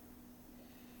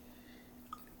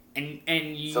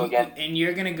 And you So again- and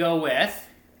you're gonna go with.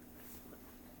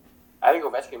 I think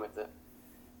Ovechkin wins it.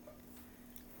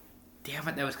 Damn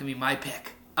it, that was gonna be my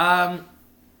pick. Are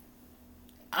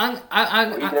you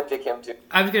gonna pick him too?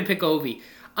 I was gonna pick Ovi.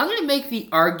 I'm gonna make the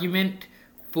argument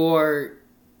for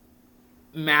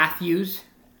Matthews.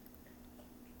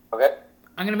 Okay.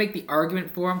 I'm gonna make the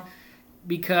argument for him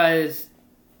because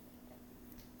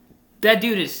that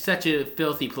dude is such a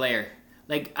filthy player.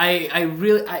 Like I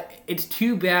really, it's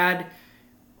too bad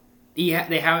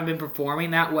they haven't been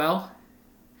performing that well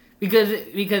because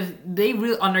they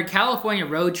really on their California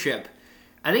road trip,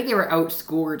 I think they were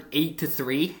outscored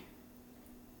 8-3.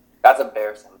 That's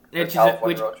embarrassing. Road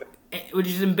trip. Which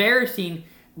is embarrassing,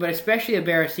 but especially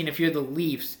embarrassing if you're the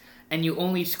Leafs and you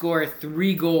only score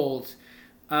 3 goals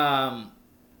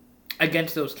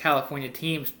against those California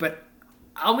teams. But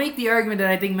I'll make the argument that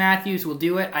I think Matthews will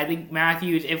do it. I think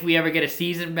Matthews, if we ever get a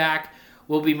season back,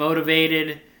 will be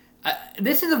motivated.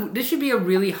 This should be a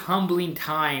really humbling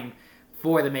time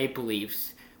for the Maple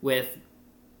Leafs with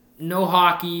no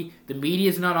hockey. The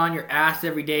media's not on your ass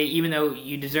every day, even though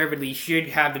you deservedly should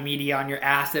have the media on your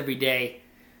ass every day.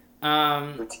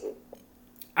 I'm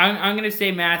going to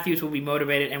say Matthews will be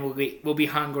motivated and will be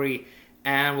hungry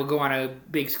and will go on a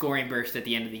big scoring burst at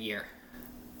the end of the year.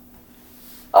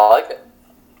 I like it.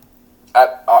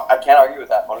 I can't argue with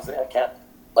that, honestly. I can't.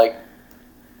 Like,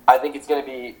 I think it'll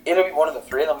be one of the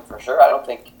three of them for sure. I don't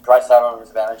think Draisaitl and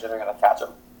Zibanejad are going to catch him.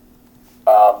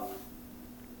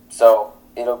 So,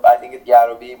 it'll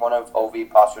be one of Ovi,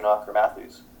 Pastrnak, or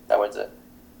Matthews that wins it.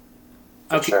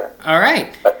 For sure. All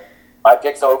right. But I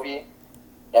picked Ovi,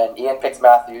 and Ian picks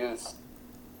Matthews.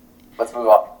 Let's move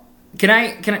on. Can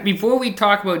I before we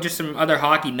talk about just some other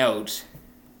hockey notes?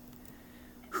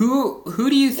 Who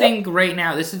do you think right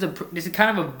now? This is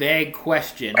kind of a vague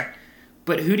question,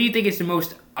 but who do you think is the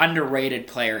most underrated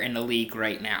player in the league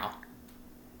right now?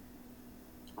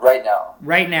 Right now.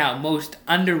 Right now, most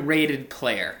underrated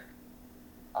player.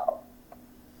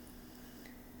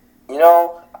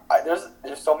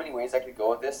 There's so many ways I could go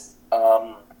with this.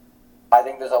 I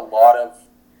think there's a lot of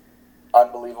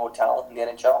unbelievable talent in the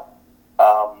NHL.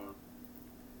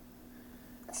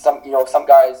 Some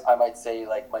guys I might say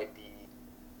might be,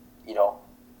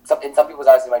 in some people's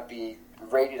eyes they might be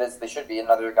rated as they should be, and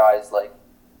other guys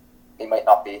they might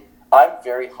not be. I'm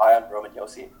very high on Roman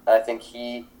Josi, and I think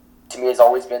he, to me, has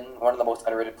always been one of the most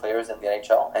underrated players in the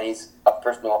NHL, and he's a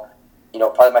personal,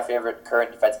 probably my favorite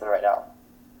current defenseman right now.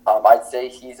 I'd say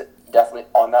he's definitely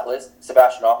on that list.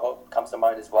 Sebastian Aho comes to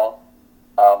mind as well.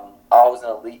 Aho's an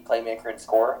elite playmaker and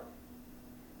scorer.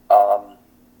 And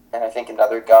I think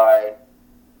another guy.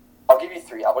 I'll give you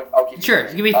three. I'll give you sure.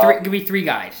 Three. Give me 3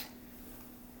 guys.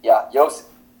 Yeah, Josi.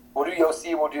 We'll do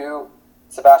Josi. We'll do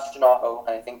Sebastian Aho,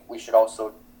 and I think we should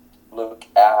also look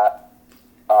at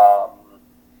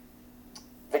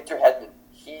Victor Hedman.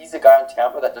 He's a guy in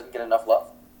Tampa that doesn't get enough love.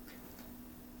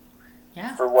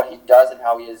 Yeah. For what he does and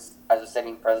how he is as a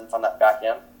setting presence on that back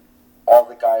end. All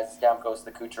the guys, Stamkos,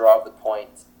 the Kucherov, the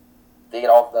Points, they get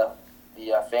all the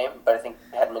fame, but I think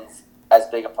Hedman's as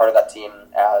big a part of that team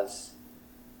as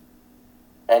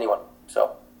anyone.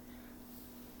 So,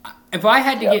 if I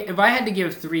had to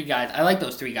give 3 guys, I like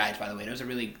those 3 guys, by the way. Those are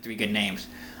really 3 good names.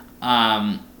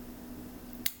 I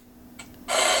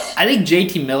think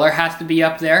JT Miller has to be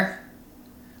up there.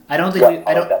 I don't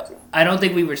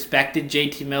think we respected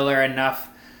JT Miller enough.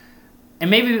 And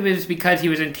maybe it was because he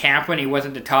was in Tampa and he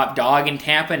wasn't the top dog in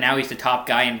Tampa. Now he's the top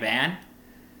guy in Van.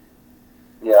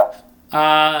 Yeah.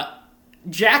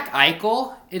 Jack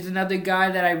Eichel is another guy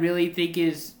that I really think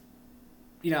is,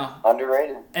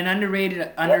 underrated. An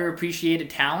underrated, underappreciated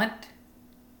talent.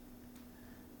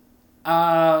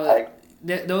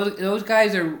 Those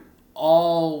guys are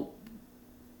all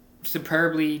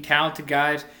superbly talented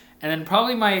guys. And then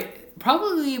probably my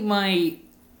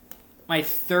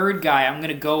third guy I'm going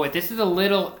to go with. This is a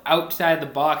little outside the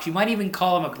box. You might even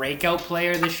call him a breakout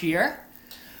player this year.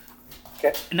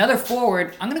 Okay. Another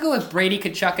forward, I'm going to go with Brady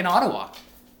Tkachuk in Ottawa.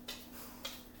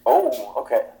 Oh,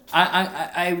 okay.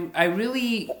 I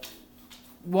really,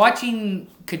 watching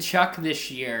Tkachuk this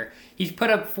year, he's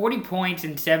put up 40 points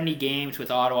in 70 games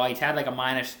with Ottawa. He's had a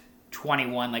minus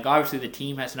 21. Obviously the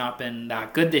team has not been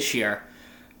that good this year.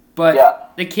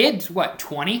 But the kid's,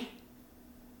 20?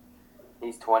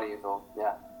 He's 20 years old.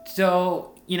 Yeah.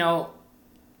 So,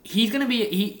 he's gonna be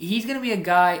he's gonna be a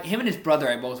guy. Him and his brother,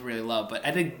 I both really love. But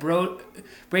I think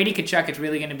Brady Tkachuk is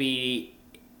really gonna be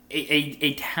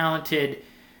a talented,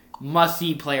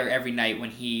 must-see player every night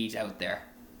when he's out there.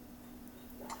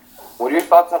 What are your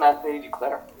thoughts on Anthony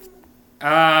Duclair?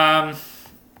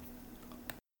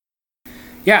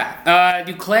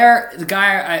 Duclair, the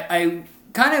guy I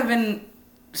kind of been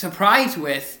surprised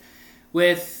with,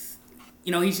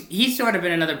 he's sort of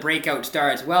been another breakout star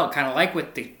as well, kind of like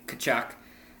with the Tkachuk.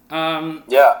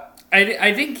 Yeah.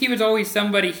 I think he was always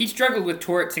somebody. He struggled with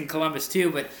Torts in Columbus too,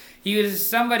 but he was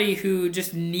somebody who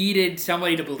just needed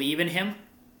somebody to believe in him.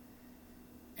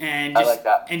 And just, I like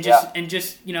that.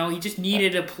 He just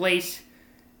needed a place.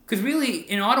 Because really,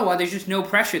 in Ottawa, there's just no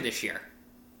pressure this year.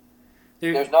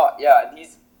 There's not, yeah. And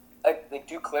he's like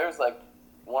Duclair's like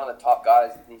one of the top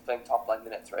guys, and he's playing top line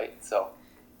minutes, right? So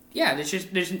yeah,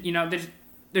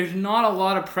 there's not a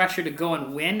lot of pressure to go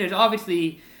and win. There's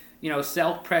obviously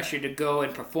self pressure to go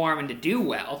and perform and to do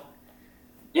well.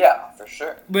 Yeah, for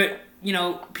sure. But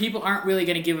people aren't really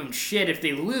going to give him shit if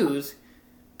they lose.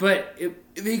 But if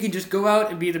he can just go out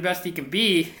and be the best he can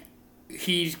be,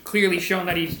 he's clearly shown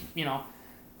that he's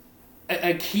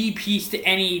a key piece to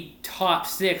any top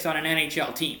six on an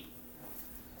NHL team.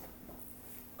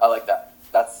 I like that.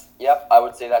 I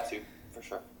would say that too, for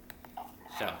sure.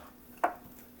 So.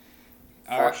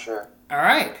 For sure. All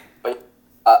right. But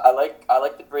I like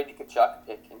the Brady Tkachuk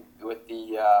pick with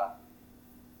the.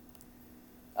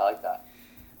 I like that.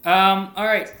 All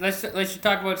right. Let's just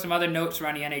talk about some other notes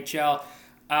around the NHL.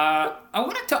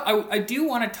 I do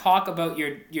want to talk about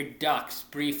your Ducks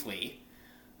briefly.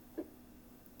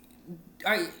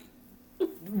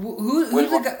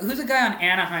 Who's a guy on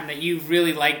Anaheim that you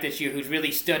really liked this year? Who's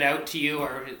really stood out to you,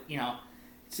 or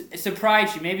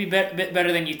surprised you? Maybe bit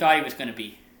better than you thought he was going to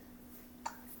be.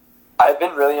 I've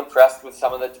been really impressed with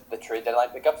some of the trade deadline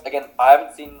pickups. Again, I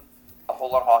haven't seen a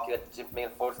whole lot of hockey. That made a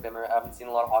full disclaimer. I haven't seen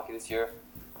a lot of hockey this year.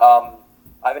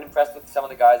 I've been impressed with some of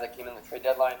the guys that came in the trade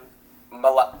deadline.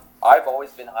 I've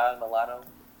always been high on Milano,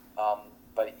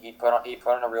 but he put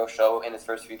on a real show in his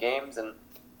first few games, and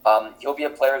he'll be a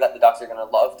player that the Ducks are going to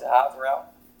love to have around.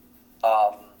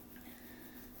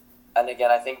 And again,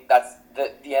 I think that's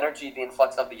the energy, the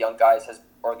influx of the young guys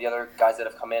or the other guys that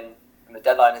have come in from the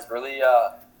deadline has really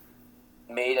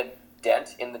made a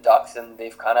dent in the Ducks, and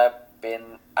they've kind of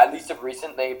been, at least of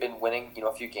recent, they've been winning,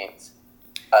 a few games,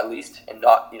 at least, and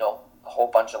not, a whole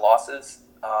bunch of losses.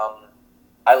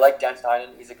 I like Dan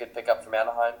Steinen. He's a good pickup from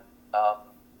Anaheim.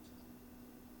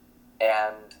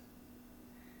 And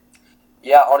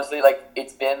yeah, honestly, I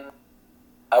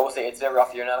will say it's been a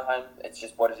rough year in Anaheim. It's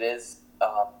just what it is.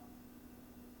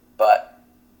 But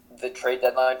the trade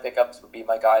deadline pickups would be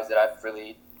my guys that I've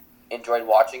really enjoyed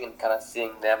watching, and kind of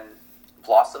seeing them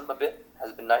blossom a bit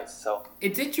has been nice. So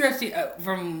it's interesting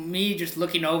from me just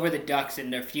looking over the Ducks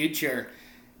and their future.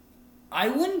 I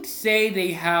wouldn't say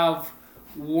they have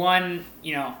one,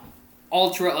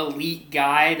 ultra elite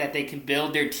guy that they can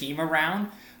build their team around.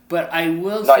 But I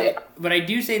will say, but I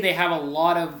do say they have a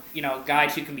lot of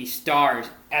guys who can be stars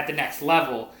at the next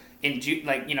level.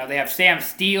 They have Sam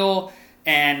Steele,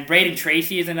 and Braden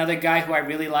Tracy is another guy who I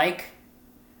really like.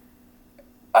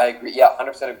 I agree. Yeah,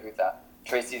 100% agree with that.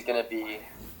 Tracy's going to be,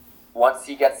 once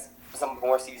he gets some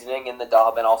more seasoning in the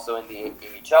dub and also in the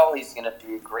AHL, he's going to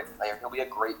be a great player. He'll be a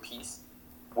great piece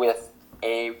with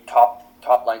a top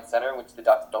line center, which the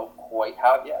Ducks don't quite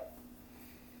have yet.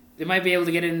 They might be able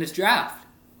to get it in this draft.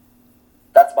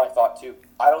 That's my thought too.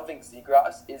 I don't think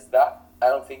Zegras is that. I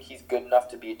don't think he's good enough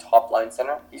to be a top line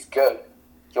center. He's good.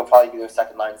 He'll probably be their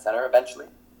second line center eventually,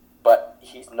 but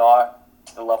he's not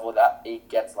to the level that a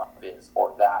Getzlaf is,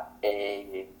 or that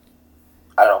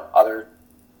other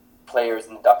players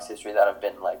in the Ducks history that have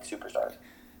been like superstars.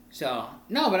 So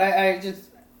no, but I just,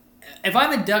 if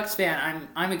I'm a Ducks fan,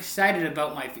 I'm excited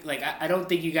about I don't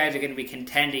think you guys are going to be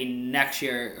contending next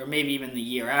year or maybe even the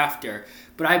year after,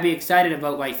 but I'd be excited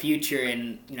about my future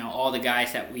and all the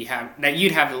guys that we have that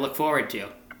you'd have to look forward to.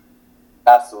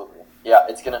 Absolutely, yeah.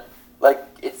 It's gonna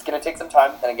take some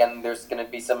time, and again, there's gonna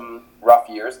be some rough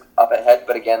years up ahead.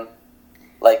 But again,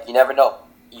 you never know.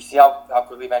 You see how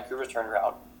quickly Vancouver's turned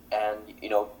around, and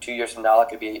 2 years from now, it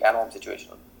could be Anaheim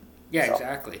situation. Yeah, so.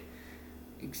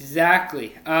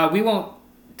 Exactly. We won't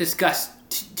discuss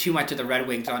too much of the Red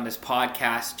Wings on this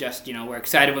podcast. Just we're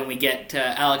excited when we get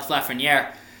to Alex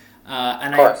Lafreniere,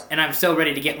 and I'm so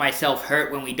ready to get myself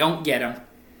hurt when we don't get him.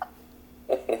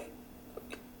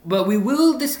 But we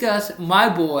will discuss my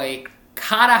boy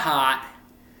Carter Hart.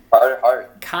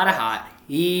 Carter Hart.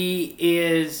 He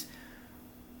is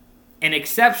an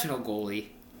exceptional goalie,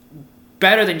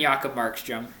 better than Jakob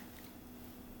Markstrom.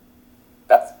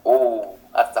 That's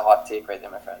the hot take right there,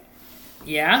 my friend.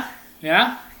 Yeah?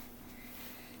 I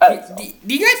think so.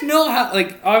 Do you guys know how,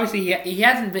 like, obviously he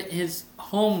hasn't been, his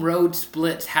home road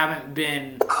splits haven't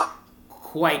been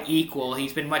quite equal.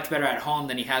 He's been much better at home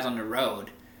than he has on the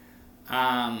road.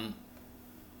 I'm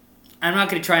not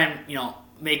going to try and,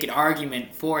 make an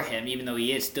argument for him, even though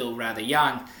he is still rather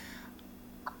young.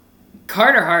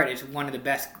 Carter Hart is one of the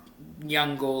best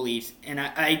young goalies, and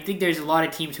I think there's a lot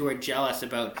of teams who are jealous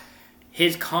about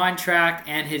his contract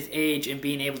and his age and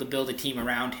being able to build a team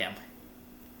around him.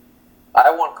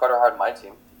 I want Carter Hart on my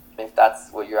team, if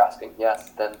that's what you're asking. Yes,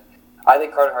 then I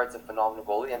think Carter Hart's a phenomenal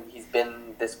goalie, and he's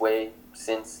been this way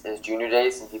since his junior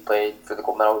days, since he played for the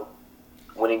gold medal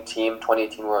winning team,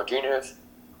 2018 World Juniors.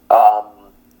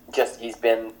 He's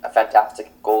been a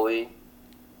fantastic goalie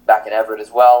back in Everett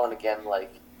as well, and again,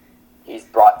 he's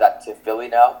brought that to Philly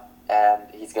now, and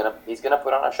he's gonna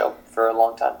put on a show for a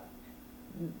long time.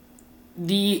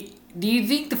 Do you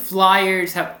think the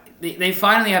Flyers they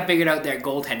finally have figured out their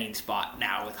goaltending spot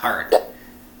now with Hart?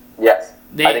 Yes,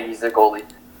 I think he's their goalie.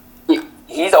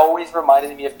 He's always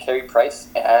reminded me of Carey Price,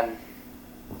 and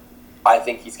I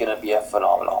think he's going to be a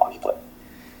phenomenal hockey player.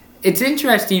 It's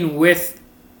interesting with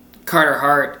Carter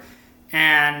Hart,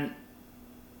 and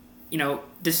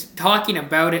just talking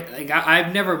about it. Like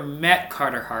I've never met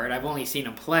Carter Hart; I've only seen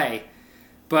him play.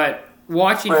 But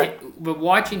watching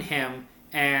him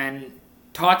and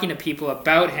talking to people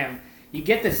about him, you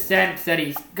get the sense that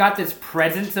he's got this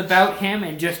presence about him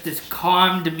and just this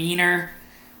calm demeanor,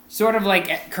 sort of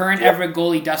like current Everett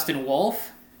goalie Dustin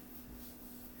Wolf.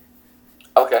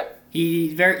 Okay.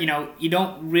 He's very, you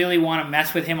don't really want to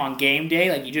mess with him on game day.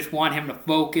 Like, you just want him to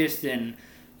focus and,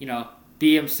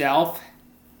 be himself.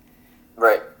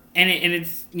 Right. And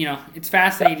it's, it's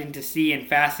fascinating to see and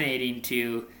fascinating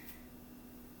to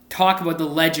talk about the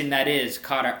legend that is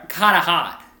Carter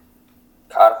Hart.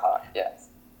 Carter Hart, yes.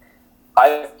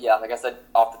 Like I said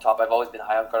off the top, I've always been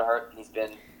high on Carter Hart, and he's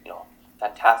been,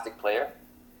 fantastic player.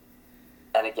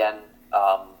 And again,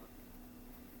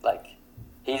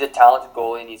 he's a talented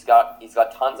goalie, and he's got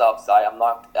tons of upside.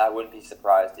 I wouldn't be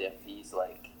surprised if he's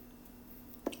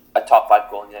a top 5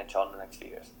 goalie in the NHL in the next few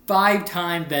years.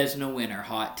 5-time Vezina winner,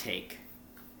 hot take.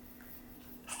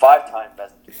 5-time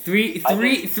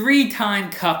Vezina. Three-time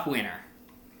Cup winner.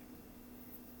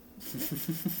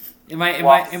 Am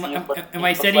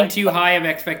I setting too high of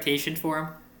expectations for him?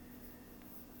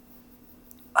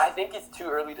 I think it's too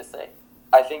early to say.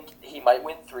 I think he might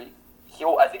win 3.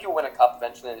 I think he'll win a cup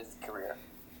eventually in his career.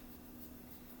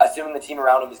 Assuming the team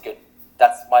around him is good.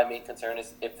 That's my main concern,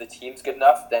 is if the team's good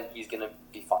enough, then he's going to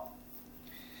be fine.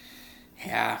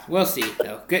 Yeah, we'll see,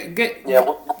 though. Good.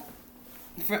 Yeah,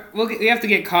 we have to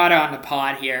get Carter on the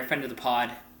pod here, friend of the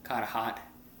pod, Carter Hart.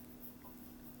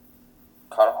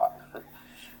 Carter Hart.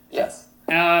 Yes.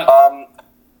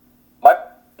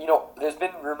 There's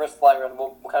been rumors flying around.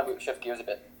 We'll kind of shift gears a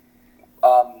bit.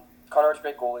 Carter Hart's a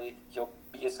great goalie.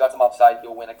 He's got some upside.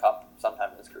 He'll win a cup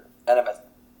sometime in his career. And a Vezina.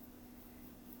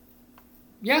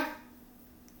 Yeah.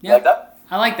 You like that?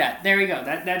 I like that. There we go.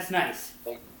 That's nice.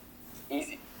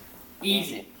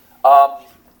 Easy. I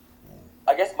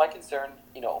guess my concern,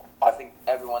 I think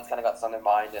everyone's kind of got something in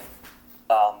their mind, and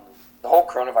the whole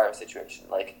coronavirus situation.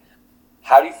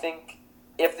 How do you think,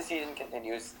 if the season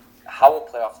continues, how will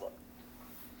playoffs look?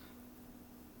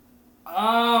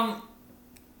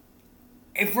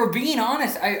 If we're being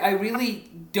honest, I really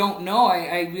don't know.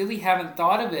 I really haven't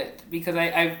thought of it, because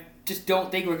I just don't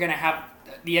think we're going to have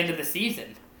the end of the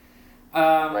season.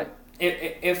 Right.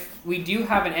 If we do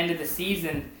have an end of the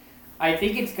season, I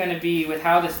think it's going to be with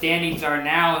how the standings are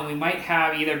now, and we might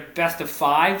have either best of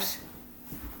 5s,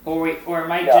 or it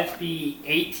might just be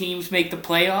 8 teams make the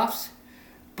playoffs.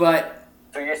 But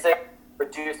so you're saying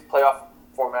reduced playoff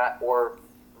format or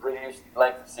reduced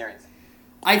length of series?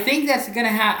 I think that's gonna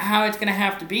how it's gonna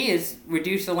have to be, is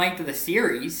reduce the length of the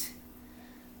series.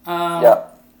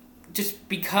 Just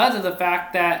because of the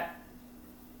fact that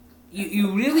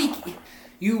you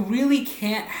really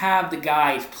can't have the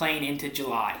guys playing into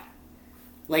July.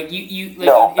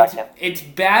 It's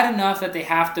bad enough that they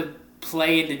have to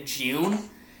play into June.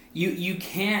 You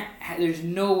can't. There's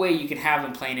no way you can have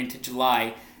them playing into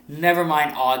July. Never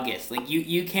mind August.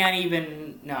 You can't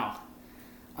even. No.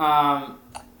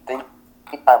 They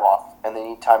need time off, and they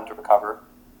need time to recover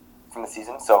from the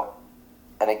season. So,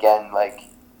 and again, they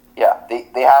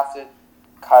have to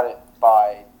cut it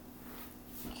by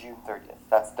June 30th.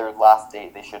 That's their last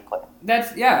date they should play.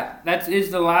 That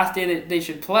is the last day that they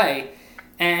should play,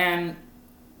 and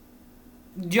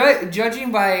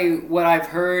judging by what I've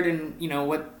heard and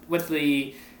what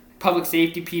the public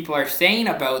safety people are saying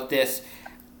about this,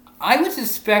 I would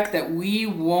suspect that we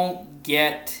won't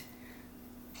get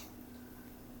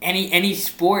any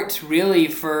sports really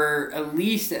for at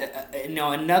least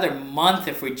another month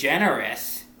if we're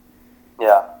generous.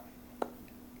 Yeah.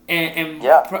 And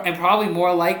probably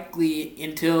more likely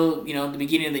until the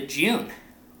beginning of the June.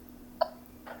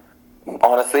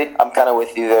 Honestly, I'm kind of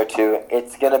with you there too.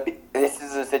 This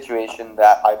is a situation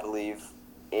that I believe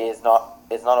is not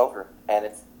over, and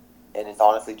it's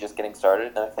honestly just getting started.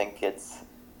 And I think it's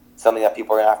something that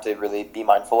people are gonna have to really be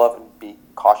mindful of and be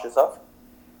cautious of,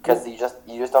 because you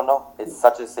just don't know. It's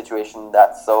such a situation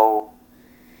that's so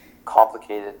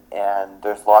complicated, and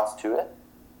there's lots to it,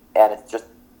 and it's just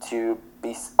to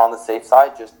be on the safe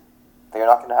side. Just they're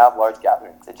not gonna have large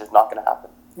gatherings. It's just not gonna happen.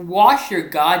 Wash your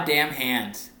goddamn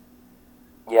hands.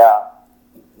 Yeah.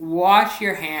 Wash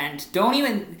your hands. Don't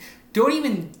even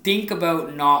think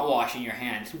about not washing your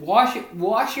hands. Wash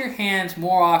your hands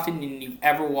more often than you've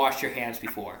ever washed your hands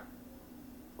before.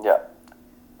 Yeah.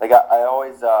 Like I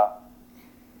always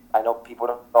I know people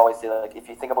don't always say that, like, if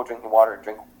you think about drinking water,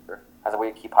 drink water as a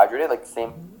way to keep hydrated. Like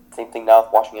same thing now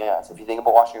with washing your hands. If you think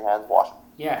about washing your hands, wash them.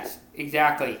 Yes,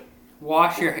 exactly.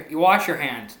 Wash your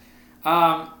hands.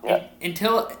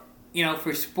 Until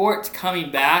for sports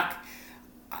coming back,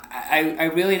 I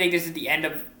really think this is the end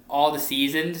of all the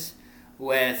seasons.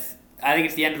 I think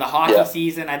it's the end of the hockey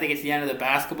season. I think it's the end of the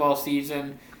basketball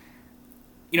season.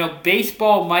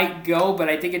 Baseball might go, but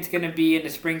I think it's going to be in the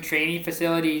spring training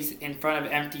facilities in front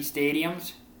of empty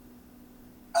stadiums.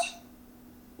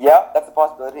 Yeah, that's a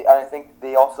possibility. And I think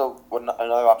they also,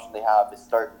 another option they have is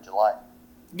start in July.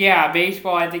 Yeah,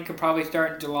 baseball I think could probably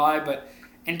start in July, but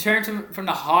in terms of from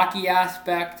the hockey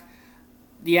aspect,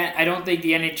 I don't think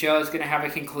the NHL is going to have a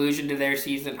conclusion to their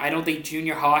season. I don't think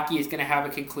junior hockey is going to have a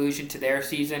conclusion to their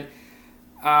season.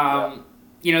 The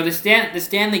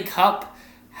Stanley Cup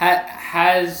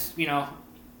has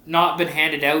not been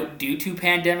handed out due to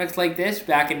pandemics like this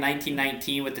back in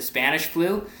 1919 with the Spanish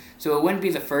flu. So it wouldn't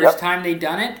be the first time they've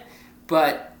done it,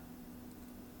 but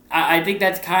I think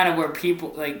that's kind of where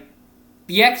people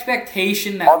the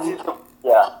expectation that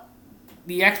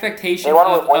the expectation they want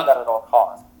to avoid that at all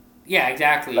costs. Yeah,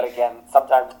 exactly. But again,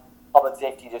 sometimes public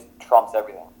safety just trumps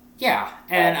everything. Yeah,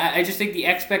 and I just think the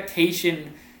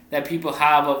expectation that people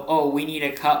have of, we need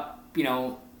a cup,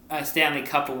 a Stanley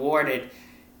Cup awarded,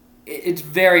 it's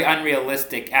very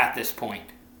unrealistic at this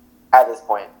point. At this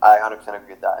point, I 100%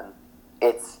 agree with that. And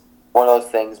it's one of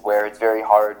those things where it's very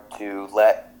hard to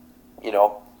let,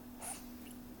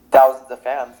 thousands of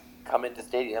fans come into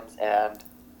stadiums and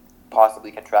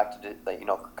possibly contract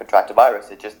a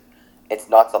virus. It's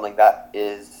not something that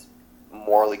is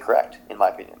morally correct, in my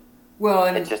opinion. Well,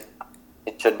 and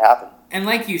it shouldn't happen. And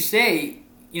like you say,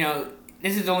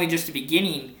 this is only just the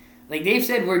beginning. Like they've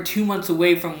said, we're 2 months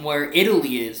away from where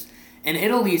Italy is, and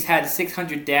Italy's had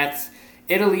 600 deaths.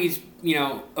 Italy's,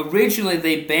 originally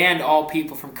they banned all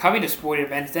people from coming to sporting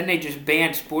events. Then they just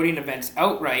banned sporting events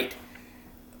outright.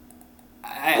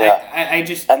 I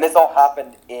just and this all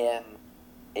happened in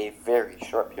a very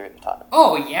short period of time.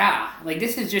 Oh yeah,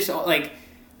 this is just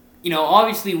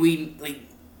obviously we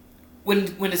when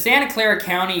the Santa Clara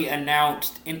County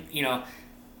announced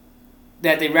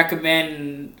that they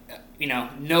recommend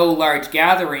no large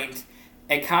gatherings,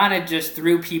 it kind of just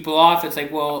threw people off. It's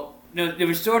like, well, there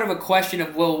was sort of a question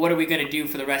of, well, what are we going to do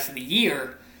for the rest of the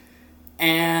year?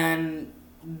 And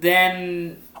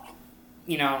then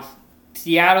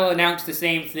Seattle announced the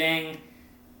same thing,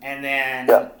 and then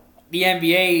the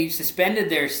NBA suspended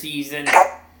their season,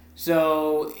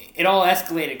 so it all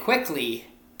escalated quickly,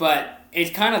 but it's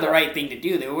kind of the right thing to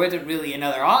do. There wasn't really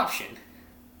another option.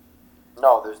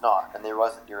 No, there's not, and there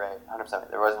wasn't. You're right, 100%.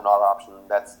 There wasn't another option.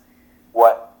 That's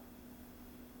what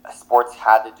sports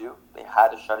had to do. They had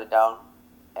to shut it down,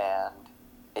 and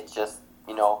it's just,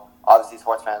 obviously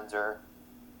sports fans are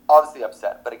obviously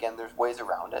upset, but again, there's ways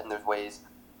around it, and there's ways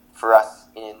for us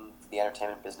in the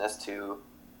entertainment business to,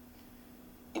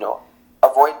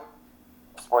 avoid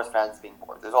sports fans being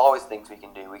bored. There's always things we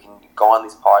can do. We can go on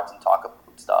these pods and talk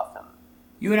about stuff. And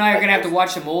you and I are going to have to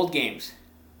watch some old games.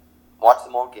 Watch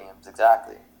some old games,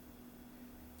 exactly.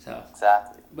 So.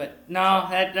 Exactly. But no,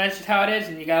 that's just how it is,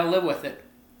 and you got to live with it.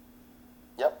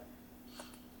 Yep.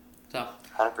 So.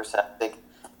 100%. I think,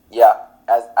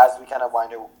 as we kind of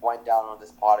wind down on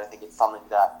this pod, I think it's something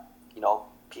that,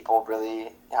 people really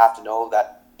have to know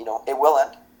that, it will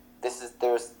end.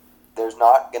 There's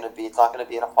not going to be, it's not going to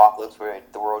be an apocalypse where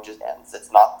the world just ends. This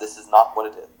is not what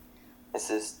it is. This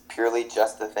is purely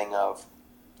just the thing of,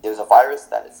 there's a virus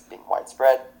that is being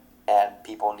widespread. and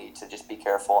people need to just be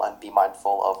careful and be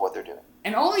mindful of what they're doing.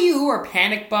 And all of you who are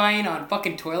panic buying on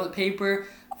fucking toilet paper,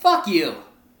 fuck you.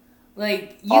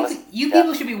 Like, you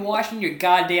people should be washing your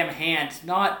goddamn hands,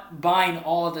 not buying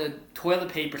all the toilet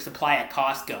paper supply at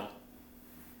Costco.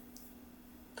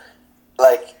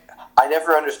 Like, I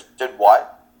never understood why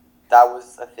that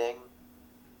was a thing.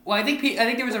 Well, I think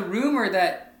there was a rumor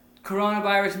that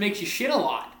coronavirus makes you shit a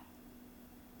lot.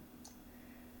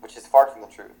 Which is far from the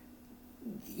truth.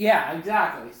 Yeah,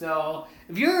 exactly. So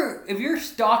if you're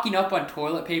stocking up on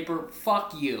toilet paper,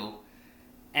 fuck you,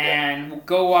 and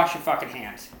go wash your fucking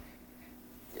hands.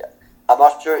 Yeah, I'm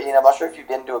not sure. I'm not sure if you've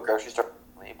been to a grocery store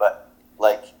recently, but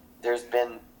like, there's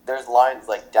lines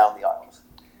like down the aisles.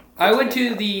 I went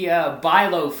to the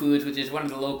Bilo Foods, which is one of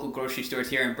the local grocery stores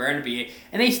here in Burnaby,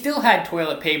 and they still had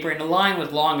toilet paper, and the line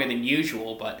was longer than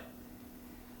usual. But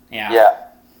yeah. Yeah.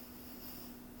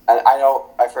 And I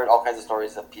know I've heard all kinds of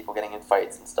stories of people getting in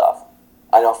fights and stuff.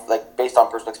 I know, like, based on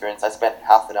personal experience, I spent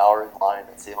half an hour in line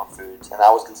at Save on Foods, and that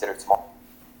was considered small.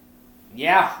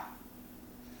 Yeah.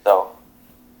 So,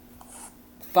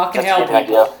 fucking just hell, to get an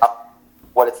idea of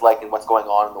what it's like and what's going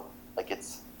on in the world. Like,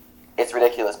 it's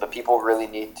ridiculous, but people really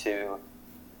need to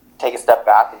take a step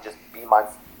back and just be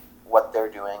mindful of what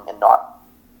they're doing and not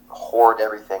hoard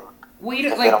everything. Well,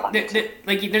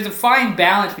 there's a fine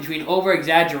balance between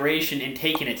over-exaggeration and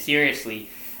taking it seriously.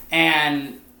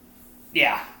 And,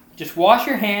 yeah, just wash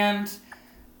your hands.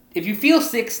 If you feel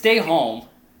sick, stay home.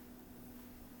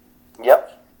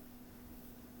 Yep.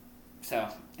 So,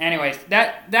 anyways,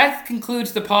 that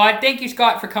concludes the pod. Thank you,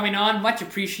 Scott, for coming on. Much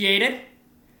appreciated.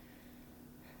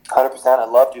 100%. I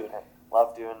love doing it.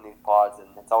 Love doing these pods, and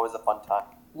it's always a fun time.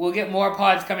 We'll get more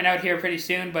pods coming out here pretty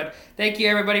soon, but thank you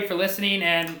everybody for listening,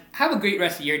 and have a great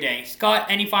rest of your day. Scott,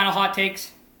 any final hot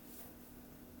takes?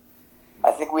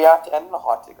 I think we have to end on a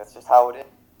hot take. That's just how it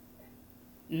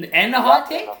is. End the hot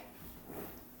take?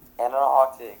 End on a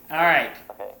hot take. All right.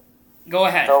 Okay. Go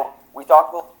ahead. So we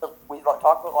talked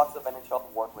about lots of NHL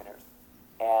award winners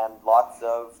and lots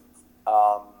of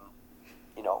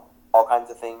all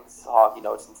kinds of things, hockey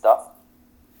notes and stuff.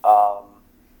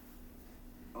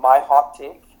 My hot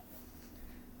take,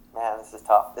 man, this is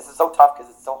tough. This is so tough because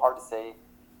it's so hard to say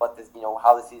what this,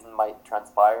 how the season might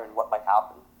transpire and what might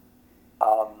happen.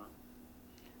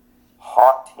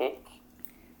 Hot take.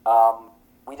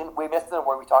 We missed an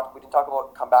award. We didn't talk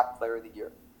about comeback player of the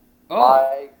year. Oh.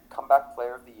 My comeback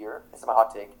player of the year, this is my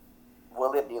hot take,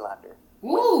 William Nylander.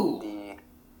 Ooh. The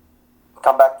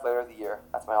comeback player of the year.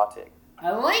 That's my hot take.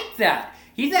 I like that.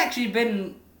 He's actually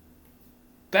been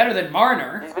better than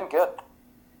Marner. He's been good.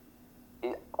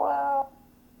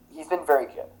 He's been very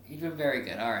good. He's been very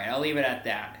good. All right, I'll leave it at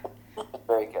that.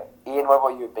 Very good. Ian, what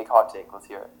about you? Big hot take. Let's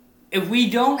hear it. If we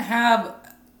don't have,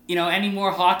 any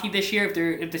more hockey this year,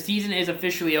 if the season is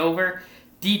officially over,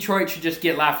 Detroit should just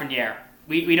get Lafreniere.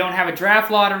 We don't have a draft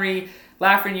lottery.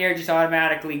 Lafreniere just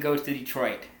automatically goes to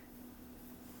Detroit.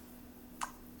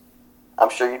 I'm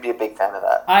sure you'd be a big fan of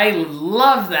that. I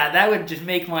love that. That would just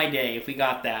make my day if we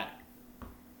got that.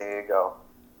 There you go.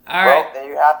 All right. There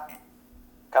you have it.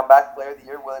 Comeback player of the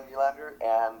year, William Nylander,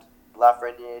 and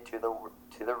Lafreniere to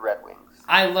the Red Wings.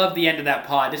 I love the end of that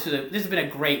pod. This has been a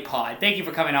great pod. Thank you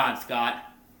for coming on, Scott.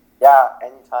 Yeah,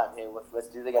 anytime. Hey, let's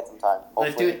do it again sometime.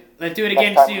 Let's do it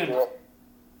again soon.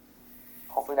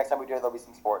 Hopefully next time we do it, there'll be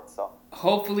some sports. So.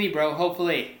 Hopefully, bro.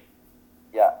 Hopefully.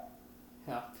 Yeah.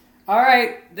 All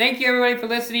right. Thank you, everybody, for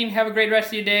listening. Have a great rest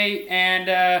of your day,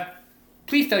 and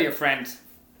please tell your friends.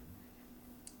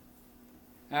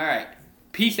 All right.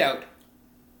 Peace out.